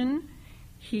perception,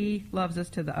 he loves us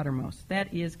to the uttermost.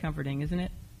 That is comforting, isn't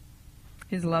it?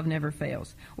 His love never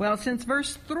fails. Well, since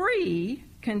verse 3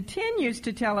 continues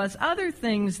to tell us other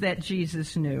things that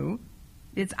Jesus knew,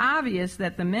 it's obvious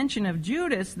that the mention of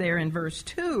Judas there in verse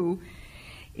 2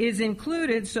 is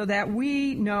included so that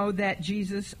we know that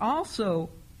Jesus also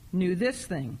knew this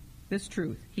thing, this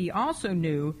truth. He also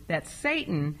knew that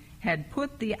Satan had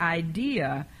put the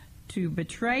idea to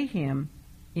betray him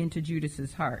into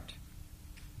Judas's heart.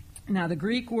 Now, the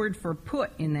Greek word for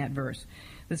put in that verse,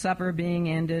 The supper being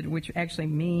ended, which actually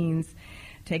means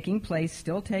taking place,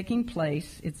 still taking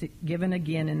place. It's given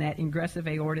again in that ingressive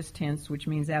aorist tense, which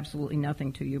means absolutely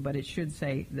nothing to you, but it should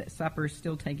say that supper is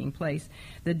still taking place.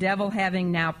 The devil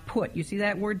having now put. You see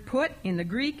that word put? In the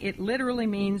Greek, it literally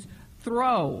means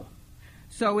throw.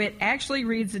 So it actually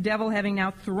reads, the devil having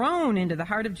now thrown into the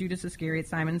heart of Judas Iscariot,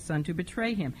 Simon's son, to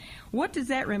betray him. What does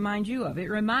that remind you of? It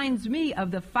reminds me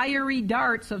of the fiery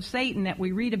darts of Satan that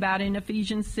we read about in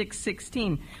Ephesians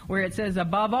 6:16, where it says,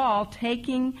 above all,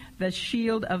 taking the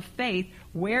shield of faith,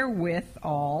 wherewith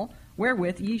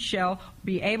ye shall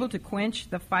be able to quench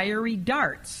the fiery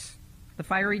darts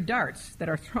that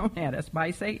are thrown at us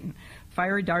by Satan,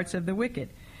 fiery darts of the wicked.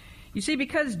 You see,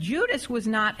 because Judas was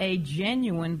not a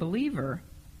genuine believer,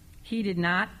 he did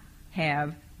not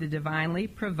have the divinely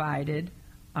provided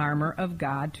armor of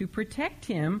God to protect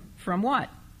him from what?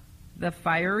 The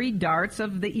fiery darts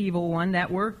of the evil one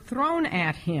that were thrown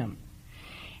at him.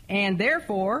 And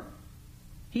therefore,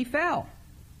 he fell.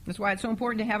 That's why it's so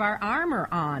important to have our armor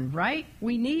on, right?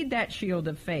 We need that shield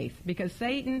of faith because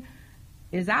Satan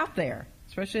is out there,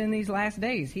 especially in these last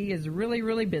days. He is really,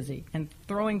 really busy and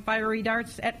throwing fiery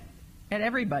darts at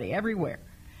everybody, everywhere.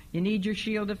 You need your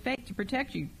shield of faith to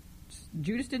protect you.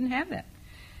 Judas didn't have that.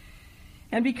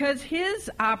 And because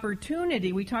his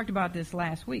opportunity, we talked about this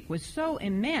last week, was so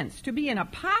immense to be an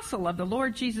apostle of the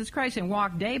Lord Jesus Christ and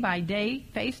walk day by day,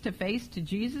 face to face to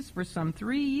Jesus for some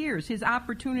 3 years, his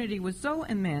opportunity was so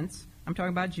immense, I'm talking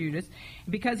about Judas,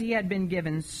 because he had been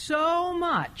given so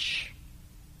much.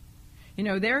 You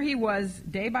know, there he was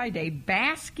day by day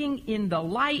basking in the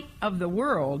light of the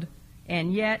world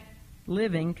and yet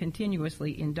living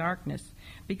continuously in darkness.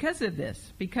 Because of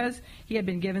this, because he had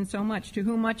been given so much. To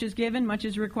whom much is given, much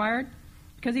is required.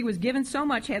 Because he was given so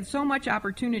much, had so much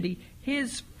opportunity,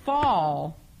 his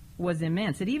fall was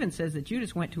immense. It even says that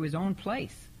Judas went to his own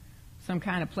place, some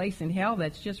kind of place in hell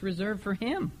that's just reserved for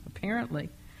him, apparently.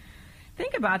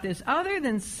 Think about this. Other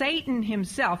than Satan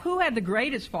himself, who had the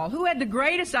greatest fall? Who had the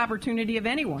greatest opportunity of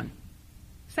anyone?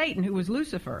 Satan, who was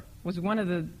Lucifer, was one of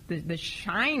the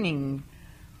shining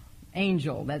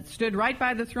angel that stood right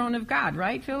by the throne of God,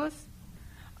 right, Phyllis?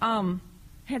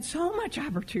 Had so much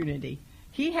opportunity.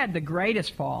 He had the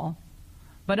greatest fall.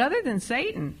 But other than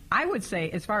Satan, I would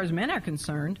say, as far as men are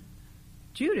concerned,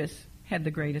 Judas had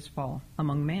the greatest fall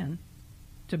among men,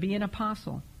 to be an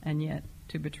apostle and yet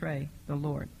to betray the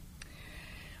Lord.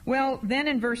 Well, then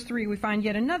in verse 3, we find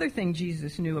yet another thing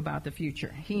Jesus knew about the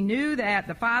future. He knew that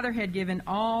the Father had given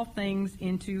all things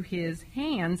into his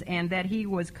hands and that he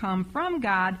was come from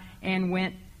God and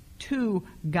went to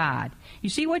God.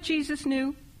 You see what Jesus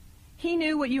knew? He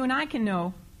knew what you and I can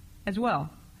know as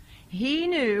well. He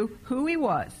knew who he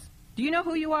was. Do you know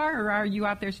who you are, or are you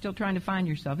out there still trying to find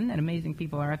yourself? Isn't that amazing?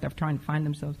 People are out there trying to find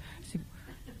themselves. See,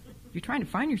 you're trying to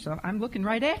find yourself. I'm looking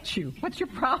right at you. What's your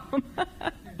problem?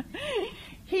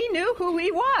 He knew who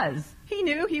he was. He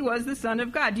knew he was the Son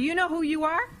of God. Do you know who you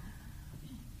are?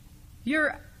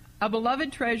 You're a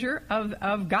beloved treasure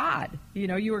of God. You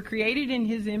know, you were created in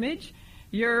his image.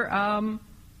 You're,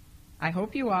 I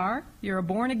hope you are, you're a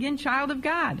born-again child of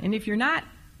God. And if you're not,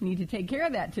 you need to take care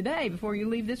of that today before you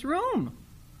leave this room.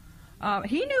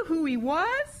 He knew who he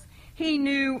was. He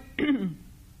knew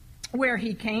where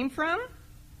he came from.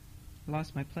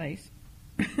 Lost my place.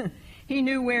 He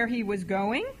knew where he was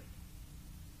going.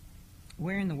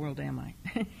 Where in the world am I?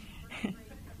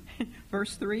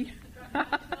 Verse 3. I'm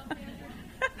trying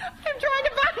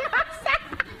to find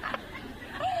myself.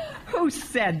 Who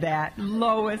said that?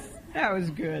 Lois. That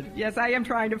was good. Yes, I am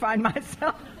trying to find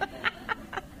myself.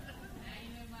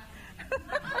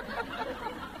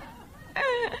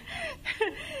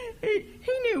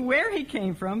 He knew where he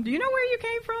came from. Do you know where you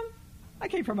came from? I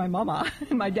came from my mama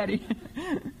and my daddy.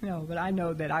 No, but I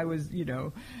know that I was,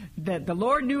 that the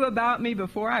Lord knew about me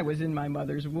before I was in my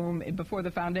mother's womb, before the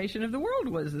foundation of the world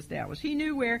was established. He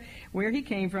knew where he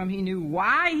came from. He knew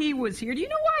why he was here. Do you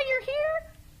know why you're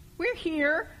here? We're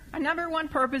here. Our number one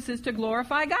purpose is to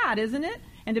glorify God, isn't it?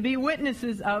 And to be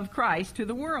witnesses of Christ to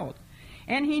the world.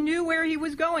 And he knew where he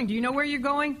was going. Do you know where you're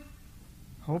going?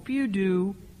 Hope you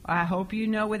do. I hope you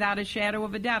know without a shadow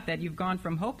of a doubt that you've gone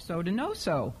from hope so to know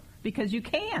so. Because you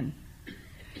can.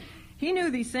 He knew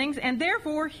these things, and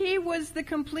therefore he was the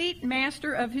complete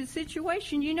master of his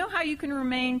situation. You know how you can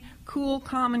remain cool,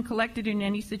 calm, and collected in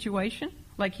any situation?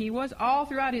 Like he was all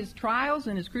throughout his trials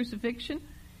and his crucifixion.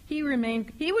 He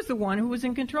was the one who was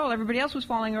in control. Everybody else was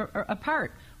falling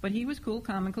apart. But he was cool,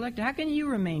 calm, and collected. How can you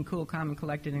remain cool, calm, and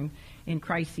collected in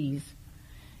crises?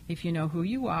 If you know who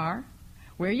you are,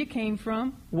 where you came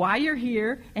from, why you're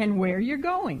here, and where you're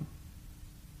going.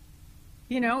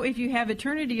 If you have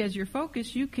eternity as your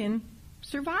focus, you can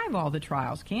survive all the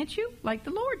trials, can't you? Like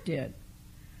the Lord did.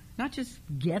 Not just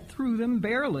get through them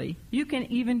barely. You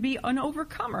can even be an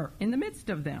overcomer in the midst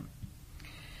of them.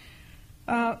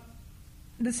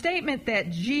 The statement that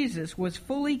Jesus was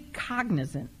fully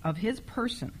cognizant of his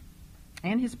person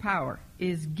and his power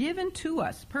is given to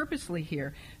us purposely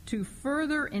here to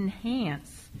further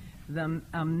enhance the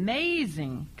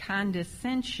amazing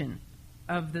condescension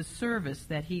of the service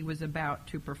that he was about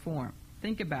to perform.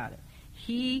 Think about it.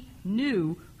 He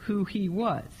knew who he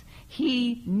was.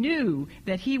 He knew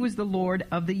that he was the Lord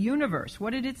of the universe.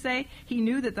 What did it say? He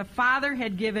knew that the Father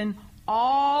had given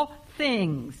all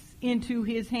things into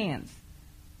his hands.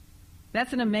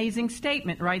 That's an amazing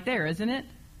statement right there, isn't it?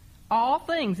 All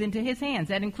things into his hands.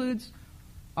 That includes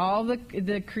all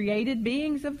the created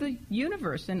beings of the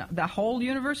universe and the whole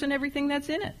universe and everything that's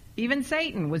in it. Even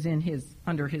Satan was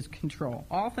under his control.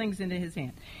 All things into his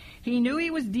hand. He knew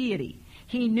he was deity.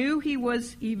 He knew he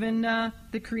was even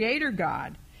the creator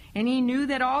God. And he knew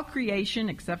that all creation,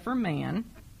 except for man,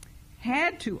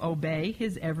 had to obey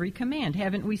his every command.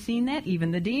 Haven't we seen that?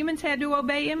 Even the demons had to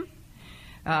obey him.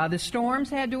 The storms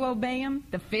had to obey him.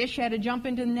 The fish had to jump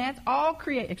into the nets.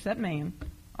 Except man.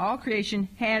 All creation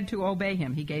had to obey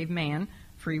him. He gave man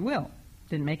free will.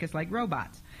 Didn't make us like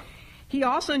robots. He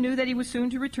also knew that he was soon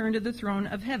to return to the throne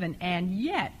of heaven. And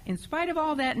yet, in spite of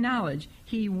all that knowledge,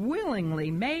 he willingly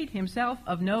made himself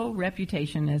of no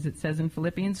reputation, as it says in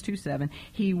Philippians 2:7.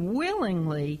 He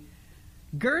willingly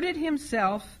girded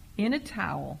himself in a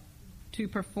towel to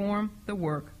perform the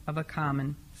work of a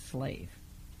common slave.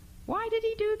 Why did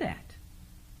he do that?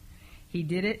 He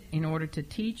did it in order to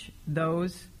teach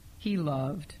those he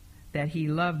loved that he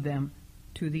loved them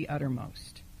to the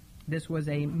uttermost. This was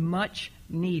a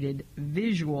much-needed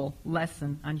visual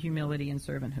lesson on humility and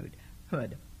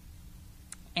servanthood.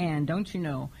 And don't you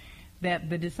know that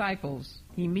the disciples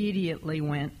immediately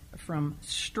went from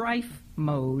strife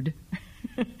mode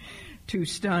to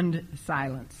stunned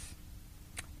silence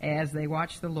as they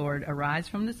watched the Lord arise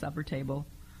from the supper table,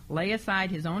 lay aside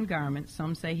his own garment.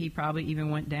 Some say he probably even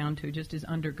went down to just his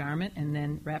undergarment and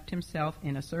then wrapped himself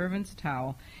in a servant's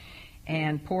towel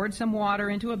and poured some water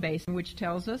into a basin, which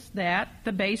tells us that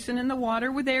the basin and the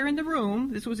water were there in the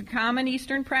room. This was a common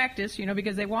Eastern practice,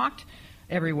 because they walked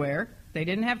everywhere. They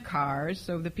didn't have cars,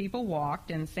 so the people walked,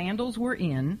 and sandals were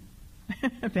in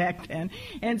back then.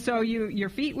 And so your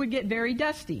feet would get very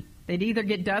dusty. They'd either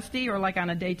get dusty or, like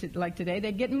on a day like today,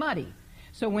 they'd get muddy.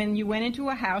 So when you went into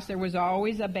a house, there was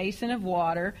always a basin of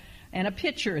water and a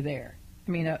pitcher there.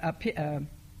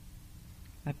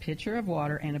 A pitcher of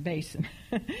water and a basin.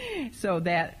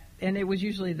 And it was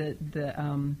usually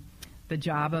the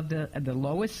job of the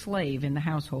lowest slave in the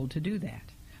household to do that.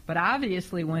 But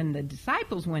obviously when the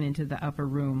disciples went into the upper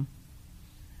room,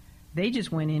 they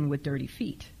just went in with dirty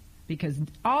feet because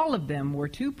all of them were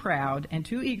too proud and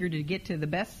too eager to get to the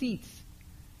best seats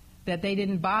that they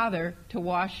didn't bother to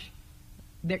wash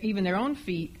even their own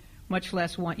feet, much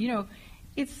less one.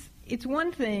 It's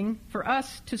one thing for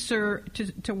us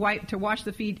to wash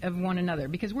the feet of one another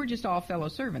because we're just all fellow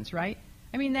servants, right?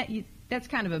 I mean that's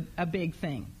kind of a big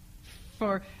thing,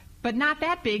 but not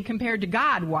that big compared to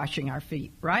God washing our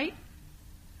feet, right?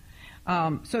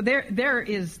 So there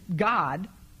is God,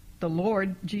 the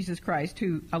Lord Jesus Christ,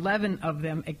 who 11 of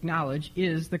them acknowledge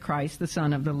is the Christ, the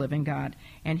Son of the living God,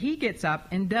 and he gets up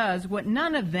and does what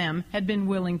none of them had been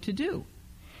willing to do.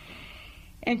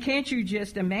 And can't you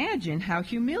just imagine how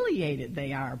humiliated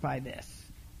they are by this?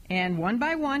 And one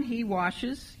by one, he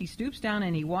stoops down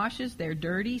and he washes their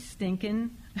dirty,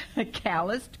 stinking,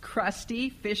 calloused, crusty,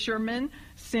 fisherman,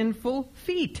 sinful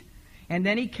feet. And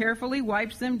then he carefully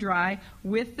wipes them dry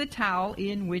with the towel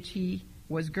in which he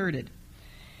was girded.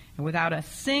 And without a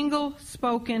single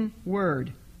spoken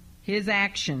word, his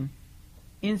action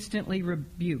instantly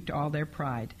rebuked all their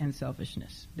pride and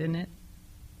selfishness, didn't it?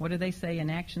 What do they say? An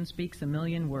action speaks a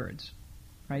million words.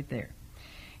 Right there.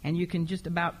 And you can just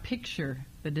about picture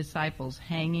the disciples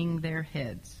hanging their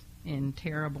heads in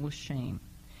terrible shame,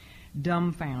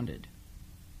 dumbfounded,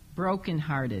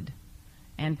 brokenhearted,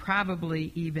 and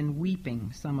probably even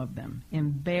weeping, some of them,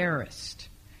 embarrassed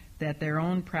that their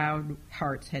own proud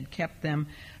hearts had kept them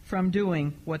from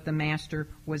doing what the Master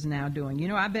was now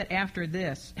doing. I bet after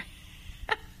this,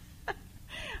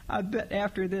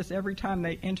 every time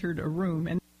they entered a room,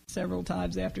 and several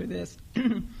times after this,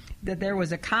 that there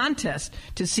was a contest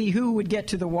to see who would get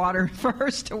to the water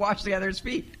first to wash the other's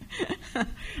feet.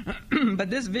 But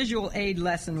this visual aid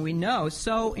lesson, we know,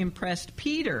 so impressed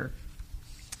Peter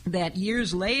that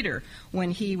years later, when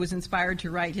he was inspired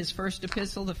to write his first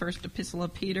epistle, the first epistle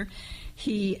of Peter,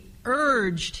 he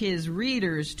urged his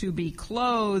readers to be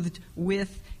clothed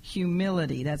with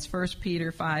humility. That's 1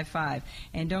 Peter 5:5.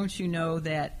 And don't you know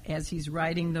that as he's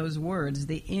writing those words,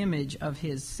 the image of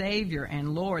his Savior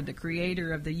and Lord, the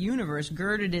Creator of the universe,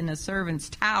 girded in a servant's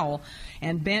towel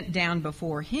and bent down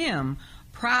before him,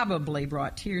 probably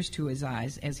brought tears to his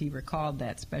eyes as he recalled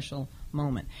that special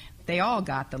moment. They all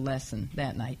got the lesson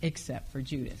that night, except for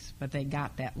Judas, but they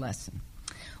got that lesson.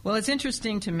 Well, it's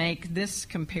interesting to make this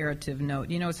comparative note.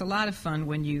 You know, it's a lot of fun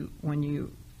when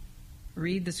you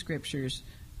read the Scriptures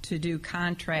to do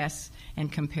contrasts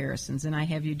and comparisons, and I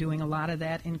have you doing a lot of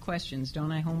that in questions,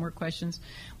 don't I? Homework questions?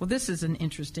 Well, this is an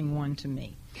interesting one to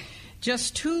me.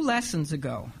 Just 2 lessons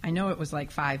ago, I know it was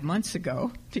like 5 months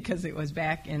ago because it was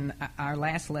back in our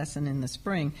last lesson in the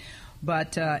spring,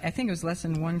 but I think it was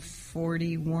lesson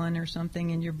 141 or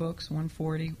something in your books,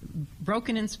 140,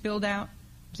 broken and spilled out.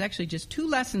 It was actually just 2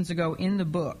 lessons ago in the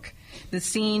book, the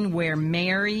scene where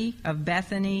Mary of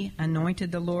Bethany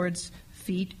anointed the Lord's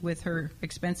feet with her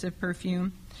expensive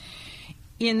perfume.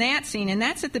 In that scene, and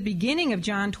that's at the beginning of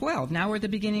John 12. Now we're at the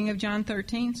beginning of John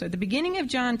 13. So at the beginning of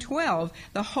John 12,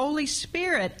 the Holy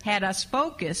Spirit had us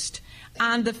focused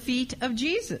on the feet of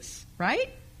Jesus, right?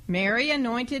 Mary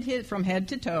anointed his from head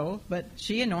to toe, but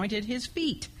she anointed his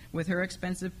feet with her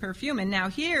expensive perfume. And now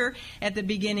here, at the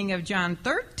beginning of John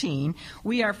 13,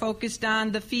 we are focused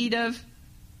on the feet of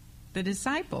the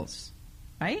disciples,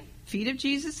 right? Feet of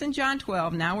Jesus in John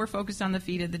 12. Now we're focused on the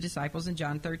feet of the disciples in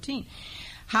John 13.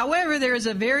 However, there is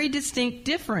a very distinct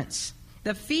difference.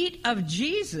 The feet of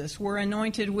Jesus were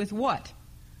anointed with what?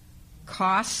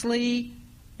 Costly,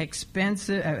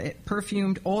 expensive,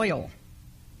 perfumed oil,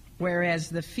 whereas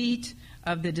the feet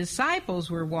of the disciples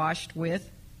were washed with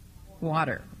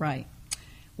water, right?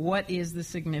 What is the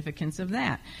significance of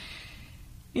that?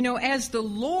 You know, as the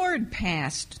Lord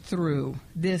passed through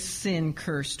this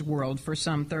sin-cursed world for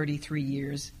some 33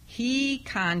 years, he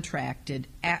contacted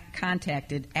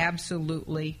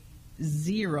absolutely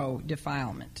zero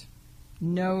defilement.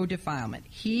 No defilement.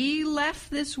 He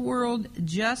left this world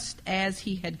just as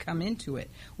he had come into it,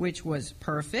 which was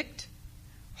perfect,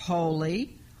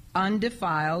 holy,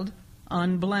 undefiled,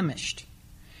 unblemished.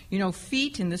 You know,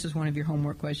 feet, and this is one of your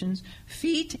homework questions,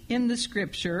 feet in the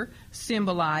Scripture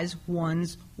symbolize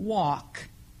one's walk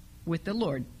with the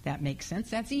Lord. That makes sense.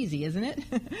 That's easy, isn't it?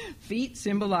 Feet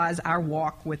symbolize our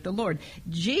walk with the Lord.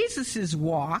 Jesus'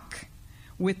 walk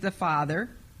with the Father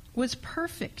was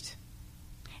perfect,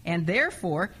 and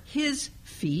therefore his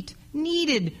feet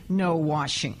needed no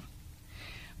washing.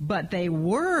 But they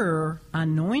were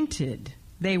anointed.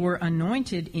 They were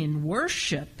anointed in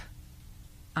worship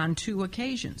on 2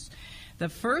 occasions. The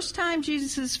first time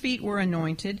Jesus' feet were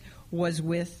anointed was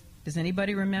with, does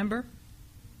anybody remember?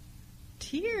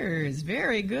 Tears.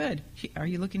 Very good. Are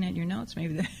you looking at your notes?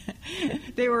 Maybe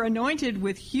they were anointed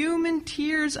with human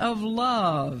tears of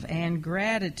love and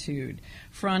gratitude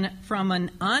from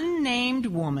an unnamed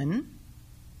woman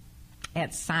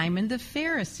at Simon the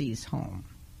Pharisee's home.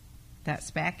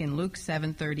 That's back in Luke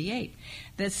 7:38.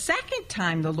 The second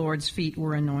time the Lord's feet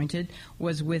were anointed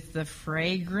was with the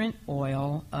fragrant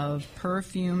oil of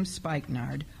perfumed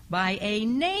spikenard by a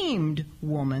named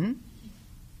woman,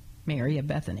 Mary of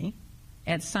Bethany,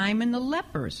 at Simon the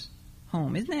leper's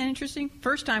home. Isn't that interesting?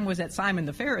 First time was at Simon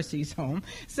the Pharisee's home.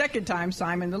 Second time,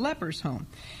 Simon the leper's home.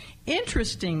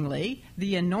 Interestingly,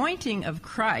 the anointing of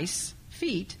Christ's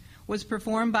feet was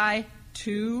performed by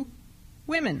 2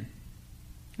 women.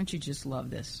 Don't you just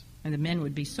love this? And the men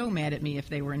would be so mad at me if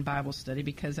they were in Bible study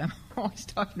because I'm always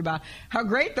talking about how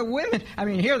great the women. I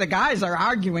mean, here the guys are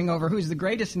arguing over who's the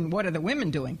greatest and what are the women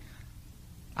doing.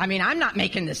 I mean, I'm not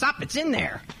making this up. It's in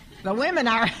there. The women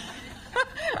are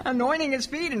anointing his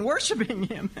feet and worshiping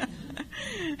him.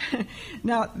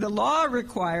 Now, the law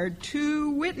required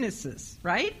 2 witnesses,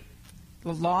 right?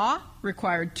 The law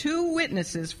required 2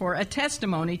 witnesses for a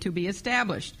testimony to be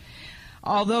established.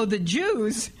 Although the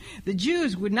Jews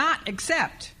would not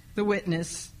accept the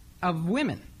witness of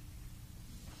women.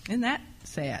 Isn't that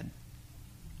sad?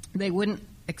 They wouldn't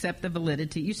accept the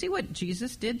validity. You see what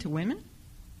Jesus did to women?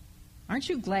 Aren't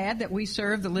you glad that we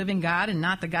serve the living God and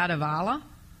not the God of Allah,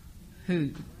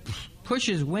 who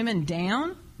pushes women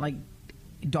down like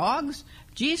dogs?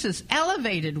 Jesus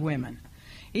elevated women.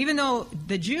 Even though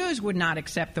the Jews would not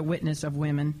accept the witness of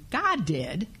women, God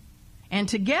did. And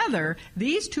together,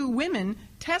 these 2 women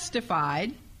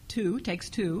testified, 2 takes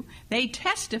 2, they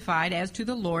testified as to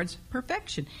the Lord's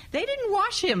perfection. They didn't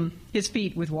wash his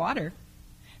feet with water.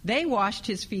 They washed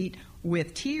his feet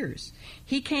with tears.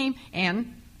 He came,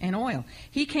 and oil.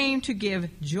 He came to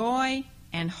give joy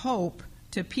and hope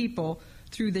to people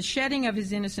through the shedding of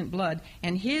his innocent blood,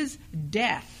 and his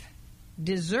death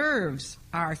deserves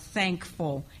our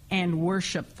thankful and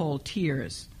worshipful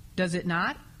tears does it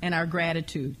not? And our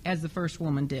gratitude, as the first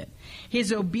woman did.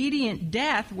 His obedient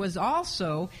death was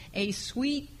also a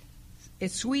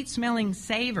sweet-smelling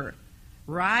savor,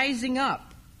 rising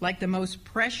up like the most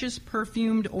precious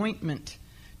perfumed ointment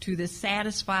to the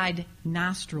satisfied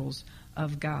nostrils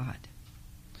of God.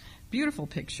 Beautiful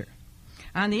picture.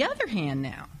 On the other hand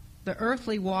now, the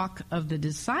earthly walk of the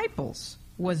disciples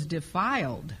was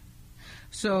defiled.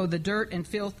 So the dirt and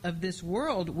filth of this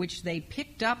world, which they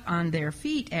picked up on their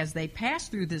feet as they passed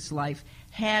through this life,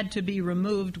 had to be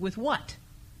removed with what?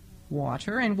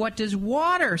 Water. And what does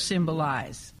water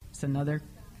symbolize? It's another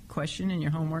question in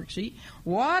your homework sheet.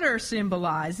 Water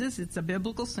symbolizes, it's a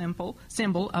biblical symbol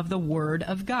of the Word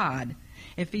of God.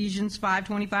 Ephesians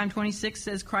 5:25 and 26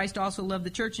 says, Christ also loved the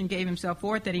church and gave himself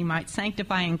for it, that he might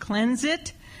sanctify and cleanse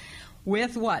it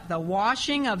with what? The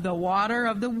washing of the water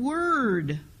of the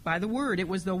Word. By the Word. It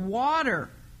was the water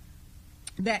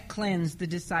that cleansed the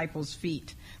disciples'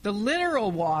 feet. The literal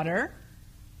water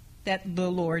that the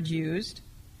Lord used,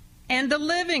 and the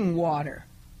living water.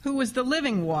 Who was the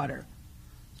living water?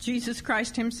 Jesus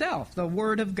Christ himself, the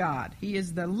Word of God. He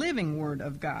is the living Word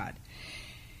of God.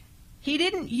 He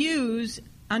didn't use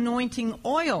anointing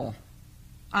oil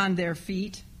on their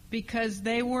feet because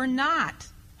they were not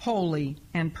holy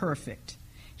and perfect.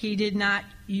 He did not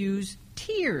use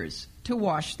tears to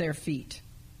wash their feet,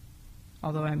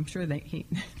 although I'm sure they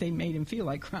made him feel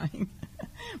like crying.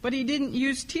 But he didn't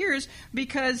use tears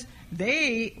because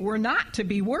they were not to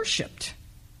be worshipped.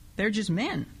 They're just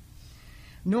men.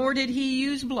 Nor did he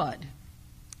use blood.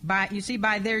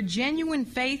 By their genuine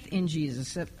faith in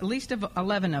Jesus, at least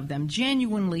 11 of them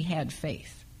genuinely had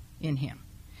faith in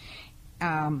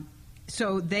him.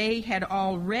 So they had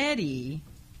already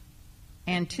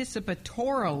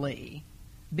anticipatorily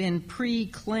been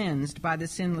pre-cleansed by the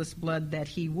sinless blood that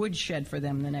he would shed for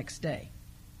them the next day.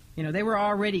 You know, they were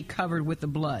already covered with the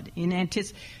blood. In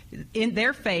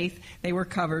their faith, they were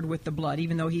covered with the blood,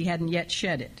 even though he hadn't yet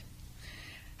shed it.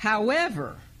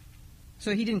 However,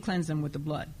 so he didn't cleanse them with the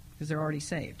blood, because they're already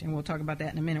saved. And we'll talk about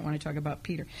that in a minute when I talk about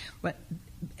Peter.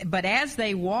 But as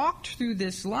they walked through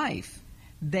this life,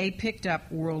 they picked up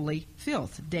worldly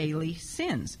filth, daily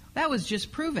sins. That was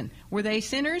just proven. Were they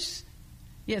sinners?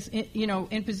 Yes,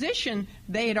 in position,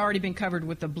 they had already been covered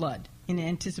with the blood in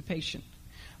anticipation.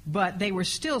 But they were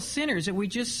still sinners, and we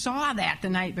just saw that the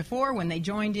night before when they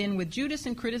joined in with Judas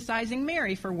in criticizing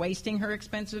Mary for wasting her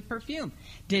expensive perfume.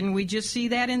 Didn't we just see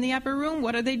that in the upper room?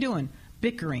 What are they doing?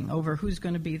 Bickering over who's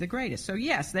going to be the greatest. So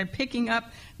yes, they're picking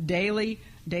up daily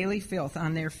filth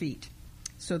on their feet.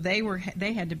 So they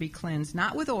had to be cleansed,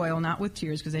 not with oil, not with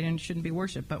tears, because they shouldn't be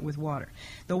worshipped, but with water.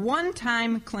 The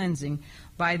one-time cleansing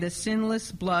by the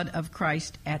sinless blood of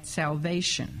Christ at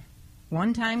salvation,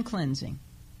 one-time cleansing,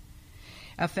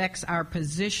 affects our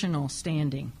positional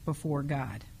standing before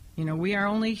God. We are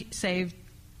only saved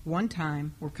one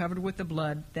time. We're covered with the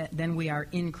blood. Then we are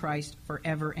in Christ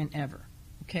forever and ever.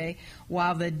 Okay?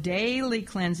 While the daily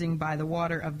cleansing by the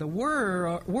water of the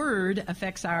Word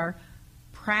affects our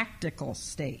practical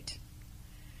state.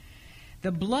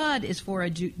 The blood is for a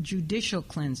judicial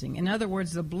cleansing. In other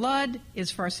words, the blood is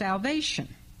for salvation,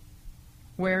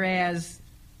 whereas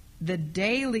the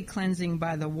daily cleansing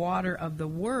by the water of the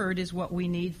Word is what we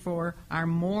need for our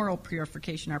moral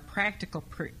purification, our practical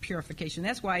purification.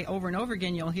 That's why over and over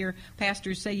again you'll hear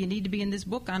pastors say you need to be in this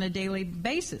book on a daily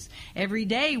basis. Every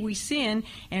day we sin,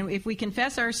 and if we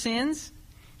confess our sins,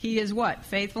 He is what?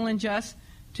 Faithful and just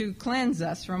to cleanse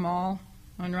us from all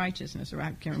unrighteousness. Or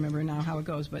I can't remember now how it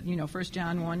goes, but 1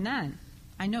 John 1:9.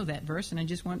 I know that verse, and I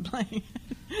just went blank.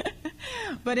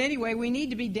 But anyway, we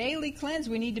need to be daily cleansed.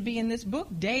 We need to be in this book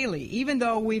daily. Even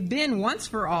though we've been once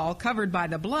for all covered by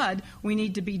the blood, we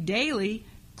need to be daily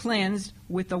cleansed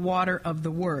with the water of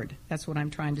the Word. That's what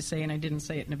I'm trying to say, and I didn't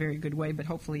say it in a very good way, but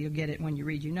hopefully you'll get it when you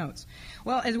read your notes.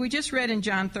 Well, as we just read in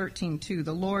John 13:2,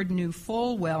 the Lord knew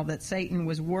full well that Satan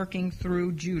was working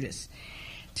through Judas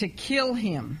to kill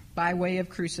him by way of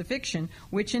crucifixion,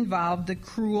 which involved the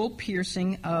cruel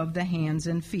piercing of the hands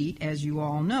and feet, as you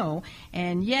all know.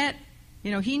 And yet,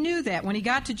 he knew that when he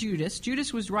got to Judas,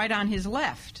 Judas was right on his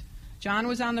left. John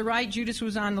was on the right, Judas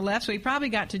was on the left, so he probably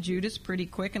got to Judas pretty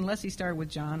quick, unless he started with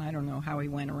John. I don't know how he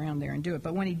went around there and do it.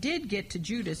 But when he did get to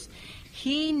Judas,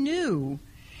 he knew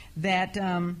that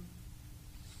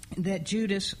that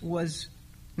Judas was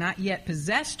not yet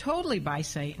possessed totally by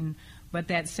Satan, but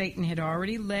that Satan had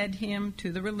already led him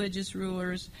to the religious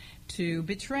rulers to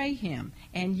betray him.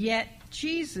 And yet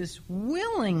Jesus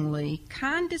willingly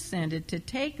condescended to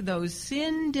take those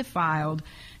sin-defiled,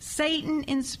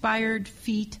 Satan-inspired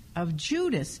feet of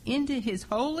Judas into his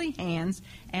holy hands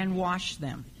and wash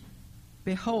them.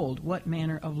 Behold, what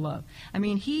manner of love. I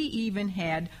mean, he even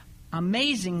had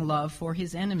amazing love for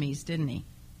his enemies, didn't he?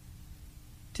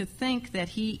 To think that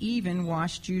he even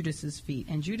washed Judas's feet.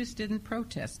 And Judas didn't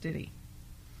protest, did he?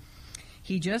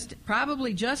 He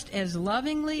probably just as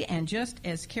lovingly and just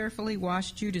as carefully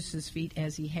washed Judas's feet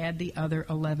as he had the other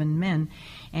 11 men.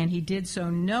 And he did so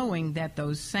knowing that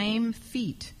those same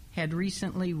feet had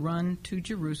recently run to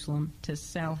Jerusalem to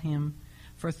sell him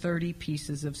for 30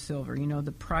 pieces of silver. You know,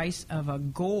 the price of a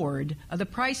gourd. The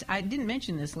price, I didn't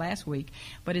mention this last week,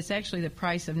 but it's actually the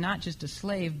price of not just a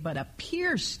slave, but a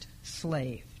pierced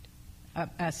slave.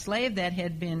 A slave that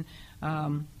had been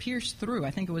pierced through.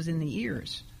 I think it was in the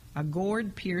ears. A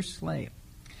gourd-pierced slave.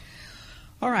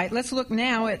 All right, let's look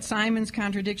now at Simon's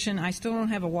contradiction. I still don't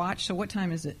have a watch, so what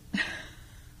time is it?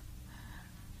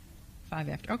 5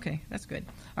 after. Okay, that's good.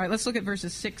 All right, let's look at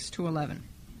verses 6 to 11.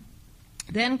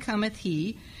 Then cometh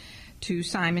he to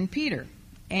Simon Peter,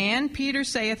 and Peter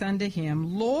saith unto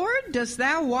him, Lord, dost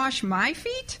thou wash my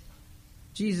feet?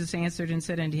 Jesus answered and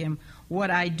said unto him,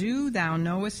 What I do thou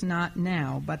knowest not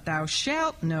now, but thou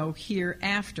shalt know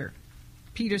hereafter.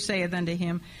 Peter saith unto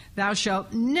him, Thou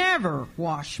shalt never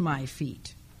wash my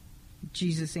feet.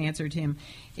 Jesus answered him,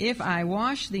 If I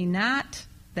wash thee not,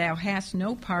 thou hast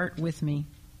no part with me.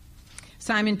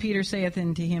 Simon Peter saith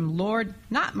unto him, Lord,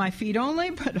 not my feet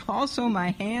only, but also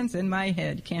my hands and my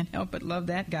head. Can't help but love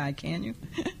that guy, can you?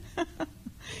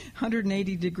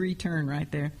 180-degree turn right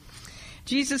there.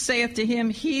 Jesus saith to him,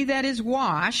 He that is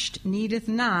washed needeth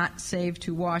not save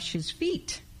to wash his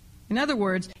feet. In other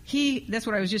words, that's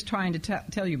what I was just trying to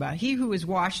tell you about. He who is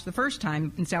washed the first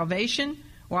time in salvation,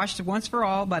 washed once for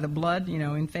all by the blood,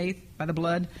 in faith, by the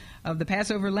blood of the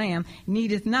Passover lamb,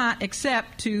 needeth not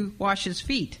except to wash his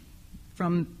feet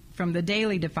from the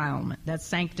daily defilement. That's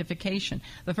sanctification.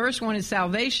 The first one is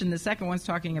salvation. The second one's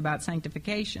talking about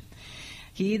sanctification.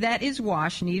 He that is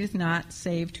washed needeth not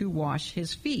save to wash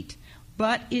his feet,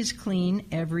 but is clean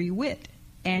every whit.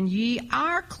 And ye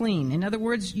are clean. In other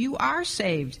words, you are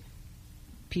saved,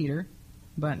 Peter,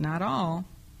 but not all.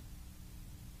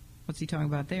 What's he talking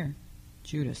about there?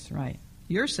 Judas, right.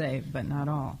 You're saved, but not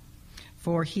all.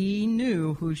 For he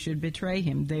knew who should betray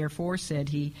him. Therefore said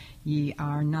he, Ye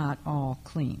are not all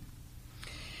clean.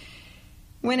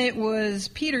 When it was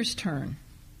Peter's turn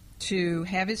to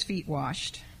have his feet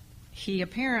washed, he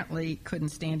apparently couldn't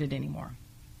stand it anymore.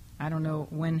 I don't know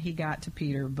when he got to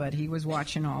Peter, but he was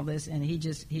watching all this, and he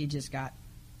just got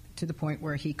to the point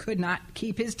where he could not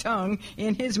keep his tongue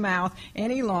in his mouth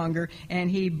any longer, and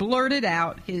he blurted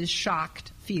out his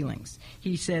shocked feelings.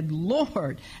 He said,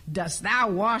 Lord, dost thou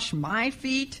wash my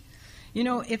feet?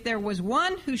 If there was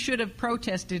one who should have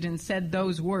protested and said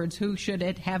those words, who should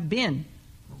it have been?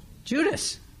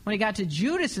 Judas. When he got to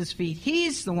Judas's feet,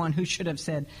 he's the one who should have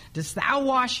said, Dost thou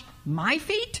wash my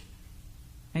feet?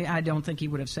 I don't think he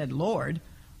would have said Lord,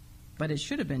 but it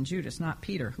should have been Judas, not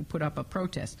Peter, who put up a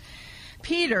protest.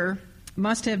 Peter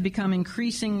must have become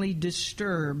increasingly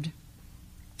disturbed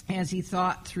as he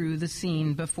thought through the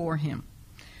scene before him.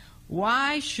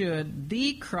 Why should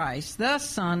the Christ, the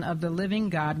Son of the living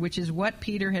God, which is what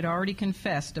Peter had already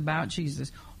confessed about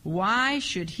Jesus, why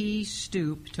should he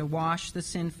stoop to wash the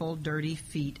sinful, dirty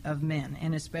feet of men,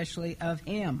 and especially of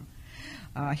him?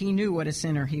 He knew what a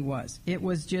sinner he was. It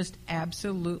was just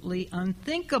absolutely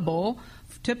unthinkable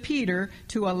to Peter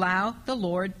to allow the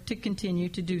Lord to continue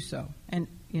to do so, and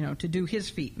to do his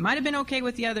feet. Might have been okay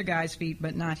with the other guy's feet,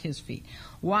 but not his feet.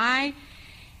 Why?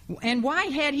 And why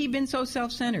had he been so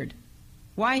self-centered?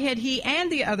 Why had he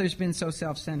and the others been so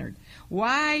self-centered?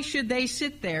 Why should they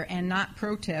sit there and not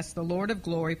protest the Lord of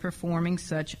glory performing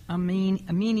such a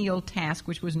menial task,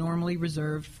 which was normally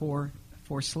reserved for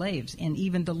slaves, and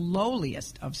even the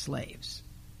lowliest of slaves?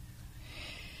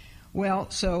 Well,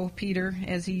 so Peter,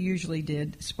 as he usually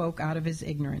did, spoke out of his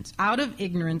ignorance. Out of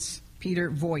ignorance, Peter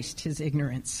voiced his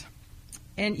ignorance.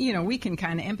 And, we can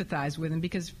kind of empathize with him,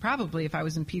 because probably if I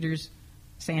was in Peter's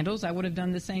sandals, I would have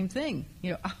done the same thing.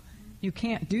 You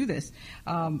can't do this.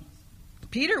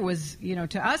 Peter was,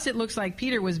 to us it looks like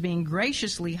Peter was being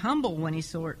graciously humble when he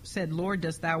said, Lord,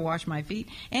 dost thou wash my feet?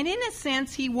 And in a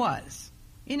sense, he was.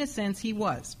 In a sense, he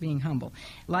was being humble.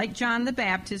 Like John the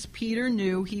Baptist, Peter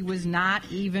knew he was not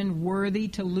even worthy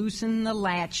to loosen the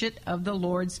latchet of the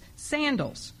Lord's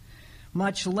sandals,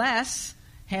 much less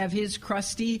have his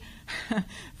crusty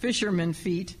fisherman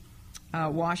feet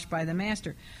washed by the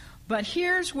Master. But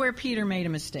here's where Peter made a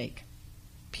mistake.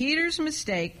 Peter's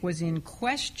mistake was in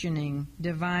questioning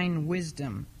divine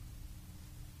wisdom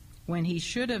when he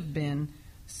should have been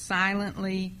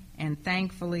silently and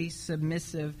thankfully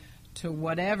submissive to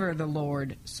whatever the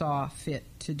Lord saw fit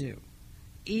to do.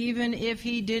 even if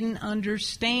he didn't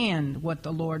understand what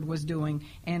the Lord was doing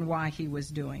and why he was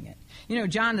doing it.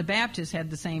 John the Baptist had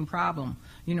the same problem.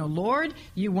 Lord,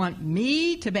 you want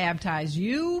me to baptize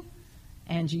you?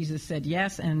 And Jesus said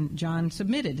yes, and John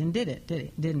submitted and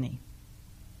didn't he?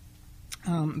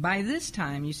 By this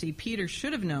time, you see, Peter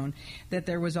should have known that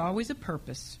there was always a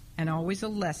purpose and always a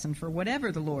lesson for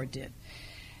whatever the Lord did.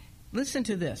 Listen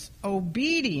to this.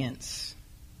 Obedience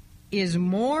is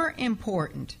more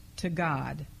important to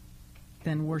God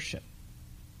than worship.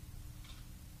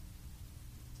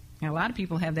 Now, a lot of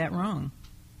people have that wrong,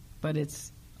 but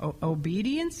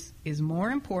obedience is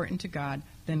more important to God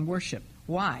than worship.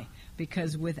 Why?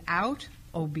 Because without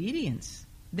obedience,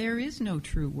 there is no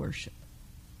true worship.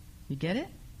 You get it?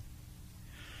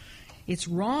 It's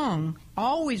wrong,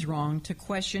 always wrong, to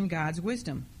question God's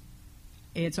wisdom.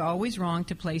 It's always wrong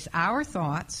to place our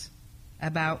thoughts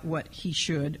about what he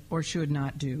should or should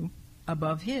not do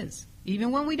above his,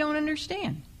 even when we don't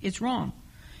understand. It's wrong.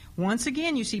 Once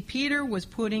again, you see, Peter was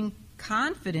putting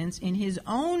confidence in his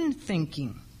own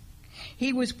thinking.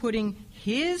 He was putting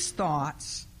his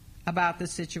thoughts about the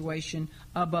situation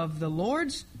above the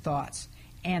Lord's thoughts,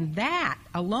 and that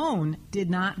alone did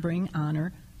not bring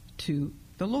honor to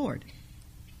the Lord.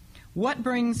 What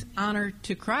brings honor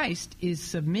to Christ is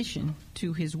submission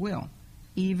to his will,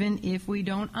 even if we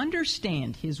don't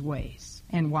understand his ways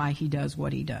and why he does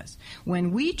what he does.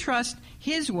 When we trust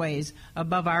his ways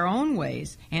above our own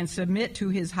ways and submit to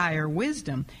his higher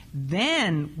wisdom,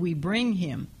 then we bring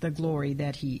him the glory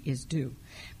that he is due.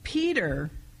 Peter,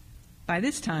 by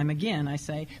this time, again, I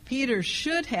say, Peter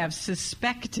should have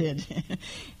suspected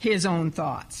his own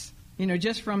thoughts,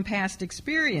 just from past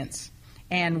experience,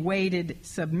 and waited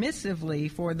submissively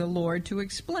for the Lord to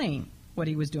explain what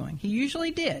he was doing. He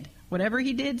usually did. Whatever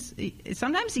he did,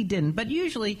 sometimes he didn't, but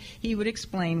usually he would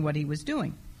explain what he was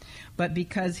doing. But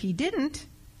because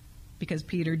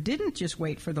Peter didn't just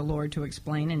wait for the Lord to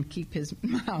explain and keep his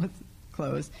mouth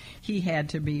closed, he had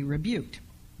to be rebuked.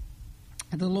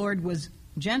 The Lord was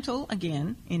gentle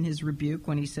again in his rebuke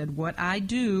when he said, "What I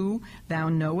do thou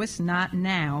knowest not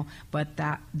now, but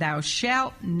thou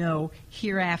shalt know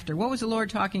hereafter." What was the Lord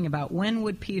talking about? When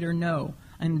would Peter know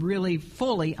and really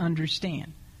fully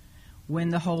understand? When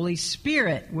the Holy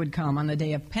Spirit would come on the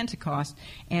day of Pentecost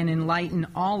and enlighten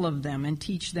all of them and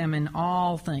teach them in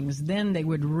all things. Then they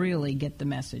would really get the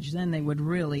message. Then they would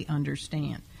really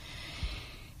understand.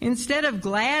 Instead of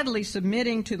gladly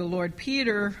submitting to the Lord,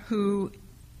 Peter, who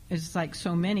is like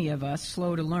so many of us,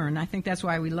 slow to learn. I think that's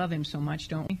why we love him so much,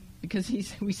 don't we? Because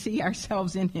we see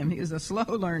ourselves in him. He was a slow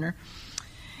learner.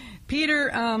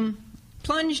 Peter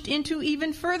plunged into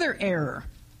even further error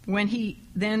when he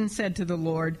then said to the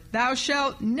Lord, "Thou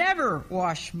shalt never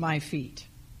wash my feet.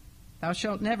 Thou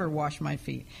shalt never wash my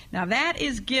feet." Now that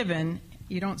is given,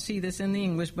 you don't see this in the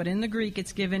English, but in the Greek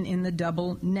it's given in the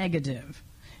double negative.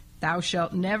 Thou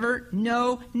shalt never,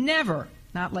 no, never.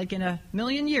 Not like in a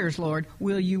million years, Lord,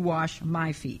 will you wash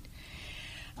my feet.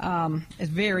 It's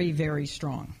very, very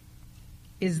strong.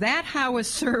 Is that how a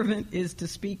servant is to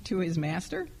speak to his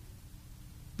master?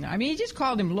 No, I mean, he just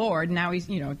called him Lord. Now he's,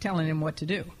 telling him what to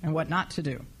do and what not to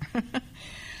do.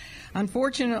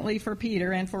 Unfortunately for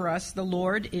Peter and for us,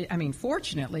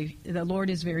 fortunately, the Lord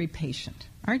is very patient.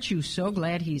 Aren't you so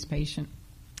glad he's patient?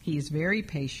 He is very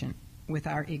patient with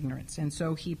our ignorance. And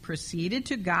so he proceeded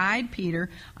to guide Peter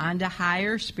onto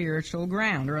higher spiritual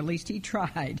ground, or at least he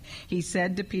tried. He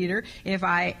said to Peter, "If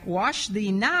I wash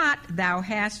thee not, thou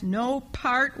hast no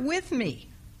part with me."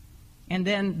 And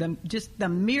then just the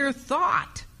mere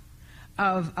thought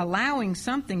of allowing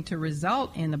something to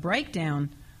result in the breakdown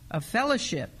of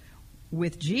fellowship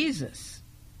with Jesus,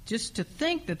 just to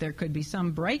think that there could be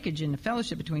some breakage in the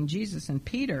fellowship between Jesus and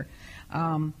Peter,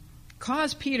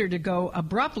 caused Peter to go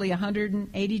abruptly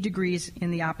 180 degrees in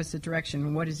the opposite direction.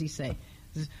 And what does he say?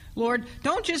 He says, "Lord,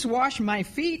 don't just wash my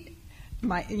feet,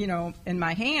 and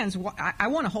my hands. I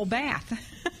want a whole bath,"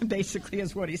 basically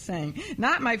is what he's saying.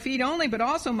 Not my feet only, but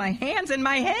also my hands and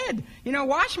my head.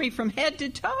 Wash me from head to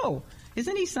toe.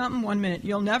 Isn't he something? 1 minute,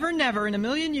 "You'll never in a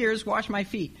million years wash my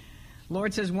feet."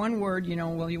 Lord says one word,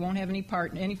 "Well, you won't have any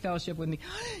part in any fellowship with me."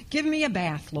 "Give me a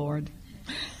bath, Lord."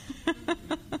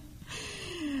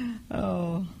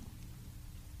 Oh.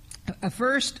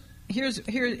 First,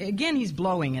 here again, he's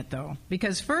blowing it, though.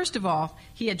 Because first of all,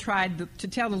 he had tried to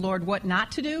tell the Lord what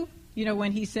not to do.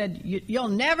 When he said, "You'll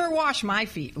never wash my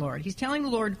feet, Lord." He's telling the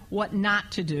Lord what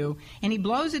not to do. And he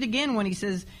blows it again when he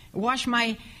says, "Wash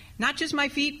not just my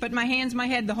feet, but my hands, my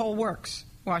head, the whole works.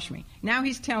 Wash me." Now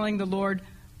he's telling the Lord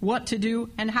what to do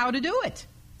and how to do it.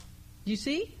 You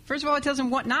see? First of all, it tells him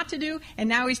what not to do, and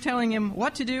now he's telling him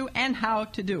what to do and how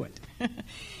to do it.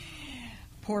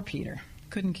 Poor Peter.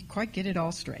 Couldn't quite get it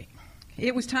all straight.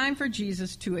 It was time for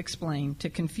Jesus to explain, to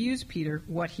confuse Peter,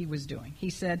 what he was doing. He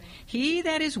said, "He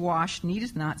that is washed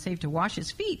needeth not save to wash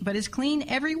his feet, but is clean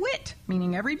every whit,"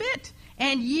 meaning every bit.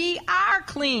 "And ye are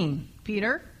clean,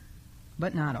 Peter,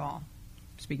 but not all."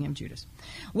 Speaking of Judas.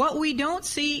 What we don't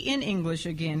see in English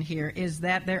again here is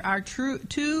that there are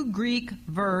two Greek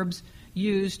verbs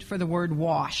used for the word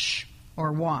wash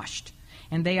or washed.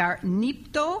 And they are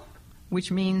nipto,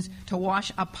 which means to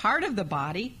wash a part of the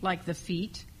body, like the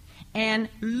feet, and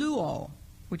luo,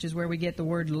 which is where we get the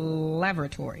word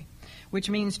lavatory, which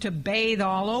means to bathe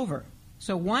all over.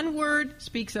 So one word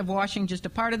speaks of washing just a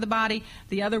part of the body.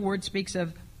 The other word speaks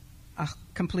of a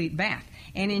complete bath.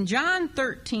 And in John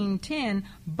 13:10,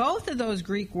 both of those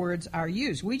Greek words are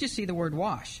used. We just see the word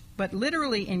wash. But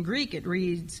literally in Greek it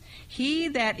reads, "He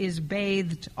that is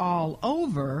bathed all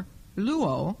over,"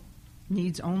 luo,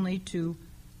 needs only to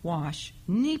wash,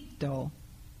 nipto,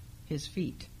 his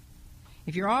feet.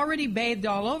 If you're already bathed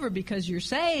all over because you're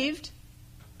saved,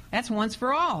 that's once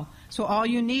for all. So all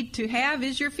you need to have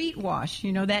is your feet washed,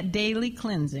 that daily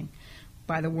cleansing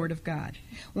by the Word of God.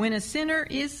 When a sinner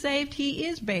is saved, he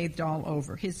is bathed all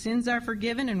over. His sins are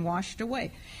forgiven and washed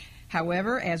away.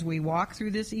 However, as we walk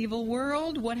through this evil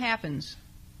world, what happens?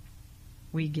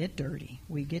 We get dirty.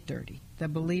 We get dirty. The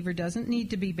believer doesn't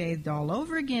need to be bathed all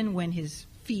over again when his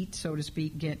feet, so to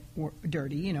speak, get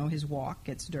dirty. His walk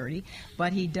gets dirty.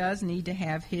 But he does need to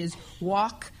have his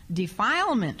walk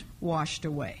defilement washed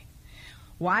away.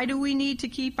 Why do we need to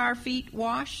keep our feet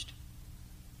washed,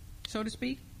 so to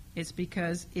speak? It's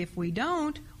because if we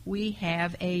don't, we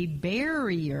have a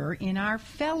barrier in our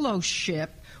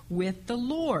fellowship with the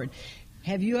Lord.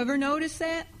 Have you ever noticed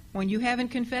that? When you haven't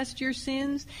confessed your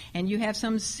sins and you have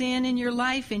some sin in your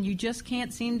life and you just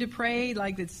can't seem to pray,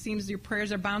 like it seems your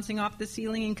prayers are bouncing off the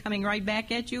ceiling and coming right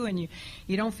back at you, and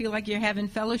you don't feel like you're having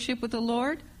fellowship with the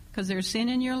Lord because there's sin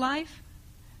in your life?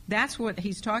 That's what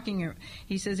he's talking about.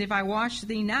 He says, "If I wash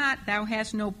thee not, thou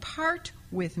hast no part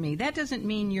with me." That doesn't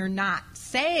mean you're not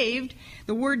saved.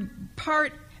 The word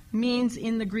part means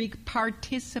in the Greek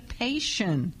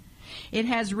participation. It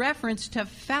has reference to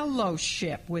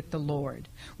fellowship with the Lord.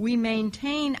 We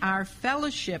maintain our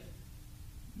fellowship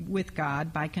with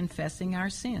God by confessing our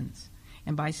sins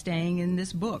and by staying in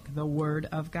this book, the Word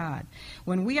of God.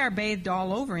 When we are bathed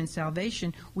all over in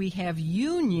salvation, we have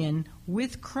union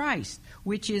with Christ,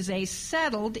 which is a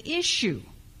settled issue.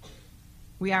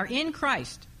 We are in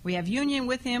Christ. We have union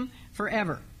with Him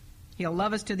forever. He'll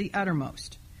love us to the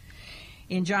uttermost.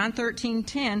 In John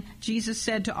 13:10, Jesus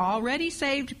said to already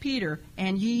saved Peter,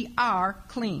 "And ye are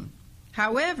clean."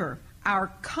 However, our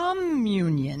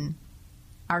communion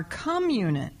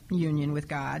with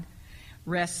God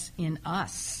rests in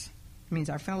us. It means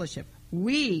our fellowship.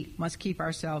 We must keep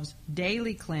ourselves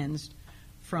daily cleansed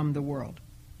from the world.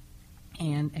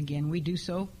 And again, we do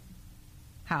so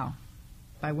how?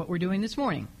 By what we're doing this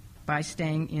morning. By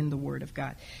staying in the Word of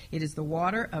God. It is the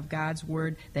water of God's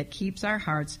Word that keeps our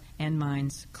hearts and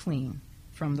minds clean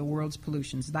from the world's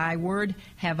pollutions. "Thy word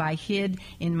have I hid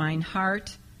in mine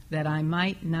heart, that I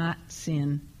might not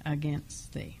sin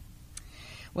against thee."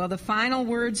 Well, the final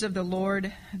words of the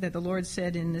Lord that the Lord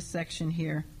said in this section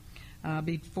here,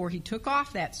 before he took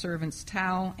off that servant's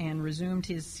towel and resumed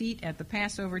his seat at the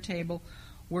Passover table,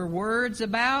 were words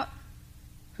about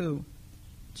who?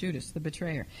 Judas, the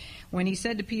betrayer. When he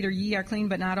said to Peter, "Ye are clean,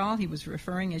 but not all," he was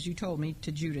referring, as you told me,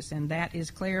 to Judas. And that is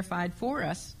clarified for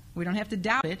us. We don't have to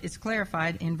doubt it. It's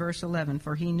clarified in verse 11.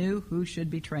 "For he knew who should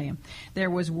betray him." There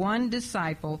was one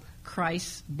disciple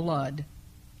Christ's blood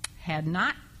had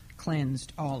not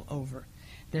cleansed all over.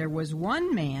 There was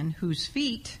one man whose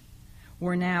feet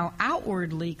were now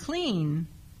outwardly clean,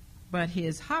 but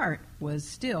his heart was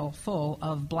still full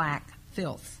of black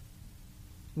filth.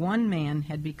 One man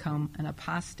had become an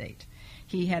apostate.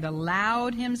 He had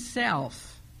allowed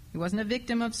himself, he wasn't a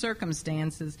victim of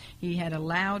circumstances, he had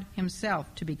allowed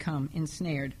himself to become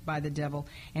ensnared by the devil,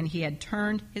 and he had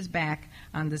turned his back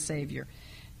on the Savior.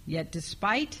 Yet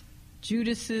despite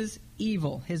Judas's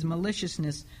evil, his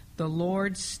maliciousness, the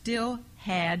Lord still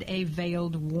had a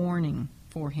veiled warning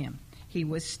for him. He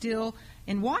was still,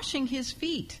 in washing his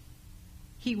feet,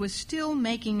 he was still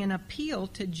making an appeal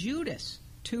to Judas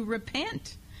to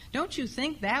repent. Don't you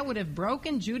think that would have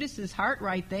broken Judas's heart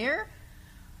right there?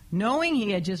 Knowing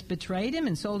he had just betrayed him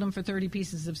and sold him for 30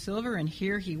 pieces of silver, and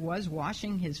here he was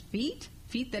washing his feet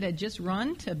that had just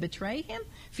run to betray him,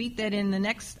 feet that in the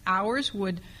next hours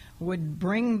would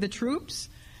bring the troops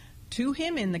to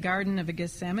him in the Garden of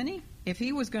Gethsemane. If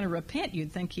he was going to repent,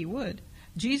 you'd think he would.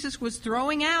 Jesus was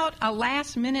throwing out a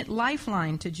last-minute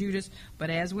lifeline to Judas, but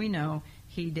as we know,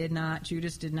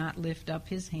 Judas did not lift up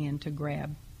his hand to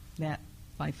grab that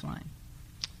lifeline.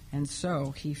 And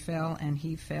so he fell, and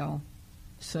he fell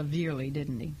severely,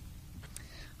 didn't he?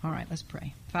 All right, let's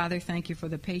pray. Father, thank you for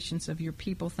the patience of your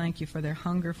people. Thank you for their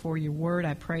hunger for your word.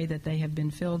 I pray that they have been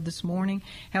filled this morning.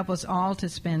 Help us all to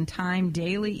spend time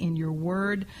daily in your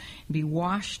word, be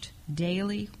washed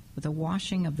daily with the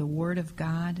washing of the Word of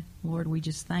God. Lord, we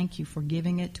just thank you for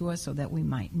giving it to us so that we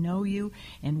might know you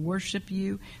and worship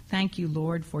you. Thank you,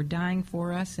 Lord, for dying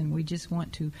for us, and we just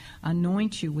want to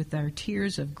anoint you with our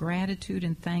tears of gratitude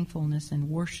and thankfulness and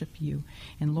worship you.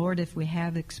 And Lord, if we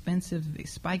have expensive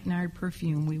spikenard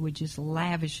perfume, we would just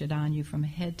lavish it on you from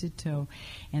head to toe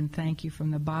and thank you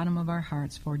from the bottom of our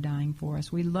hearts for dying for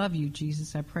us. We love you,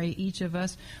 Jesus. I pray each of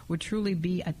us would truly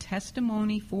be a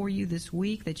testimony for you this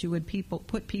week, that you would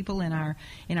put people in our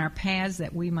paths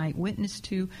that we might witness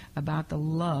to about the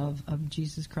love of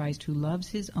Jesus Christ, who loves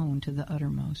his own to the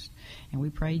uttermost. And we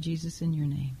pray, Jesus, in your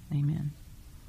name. Amen.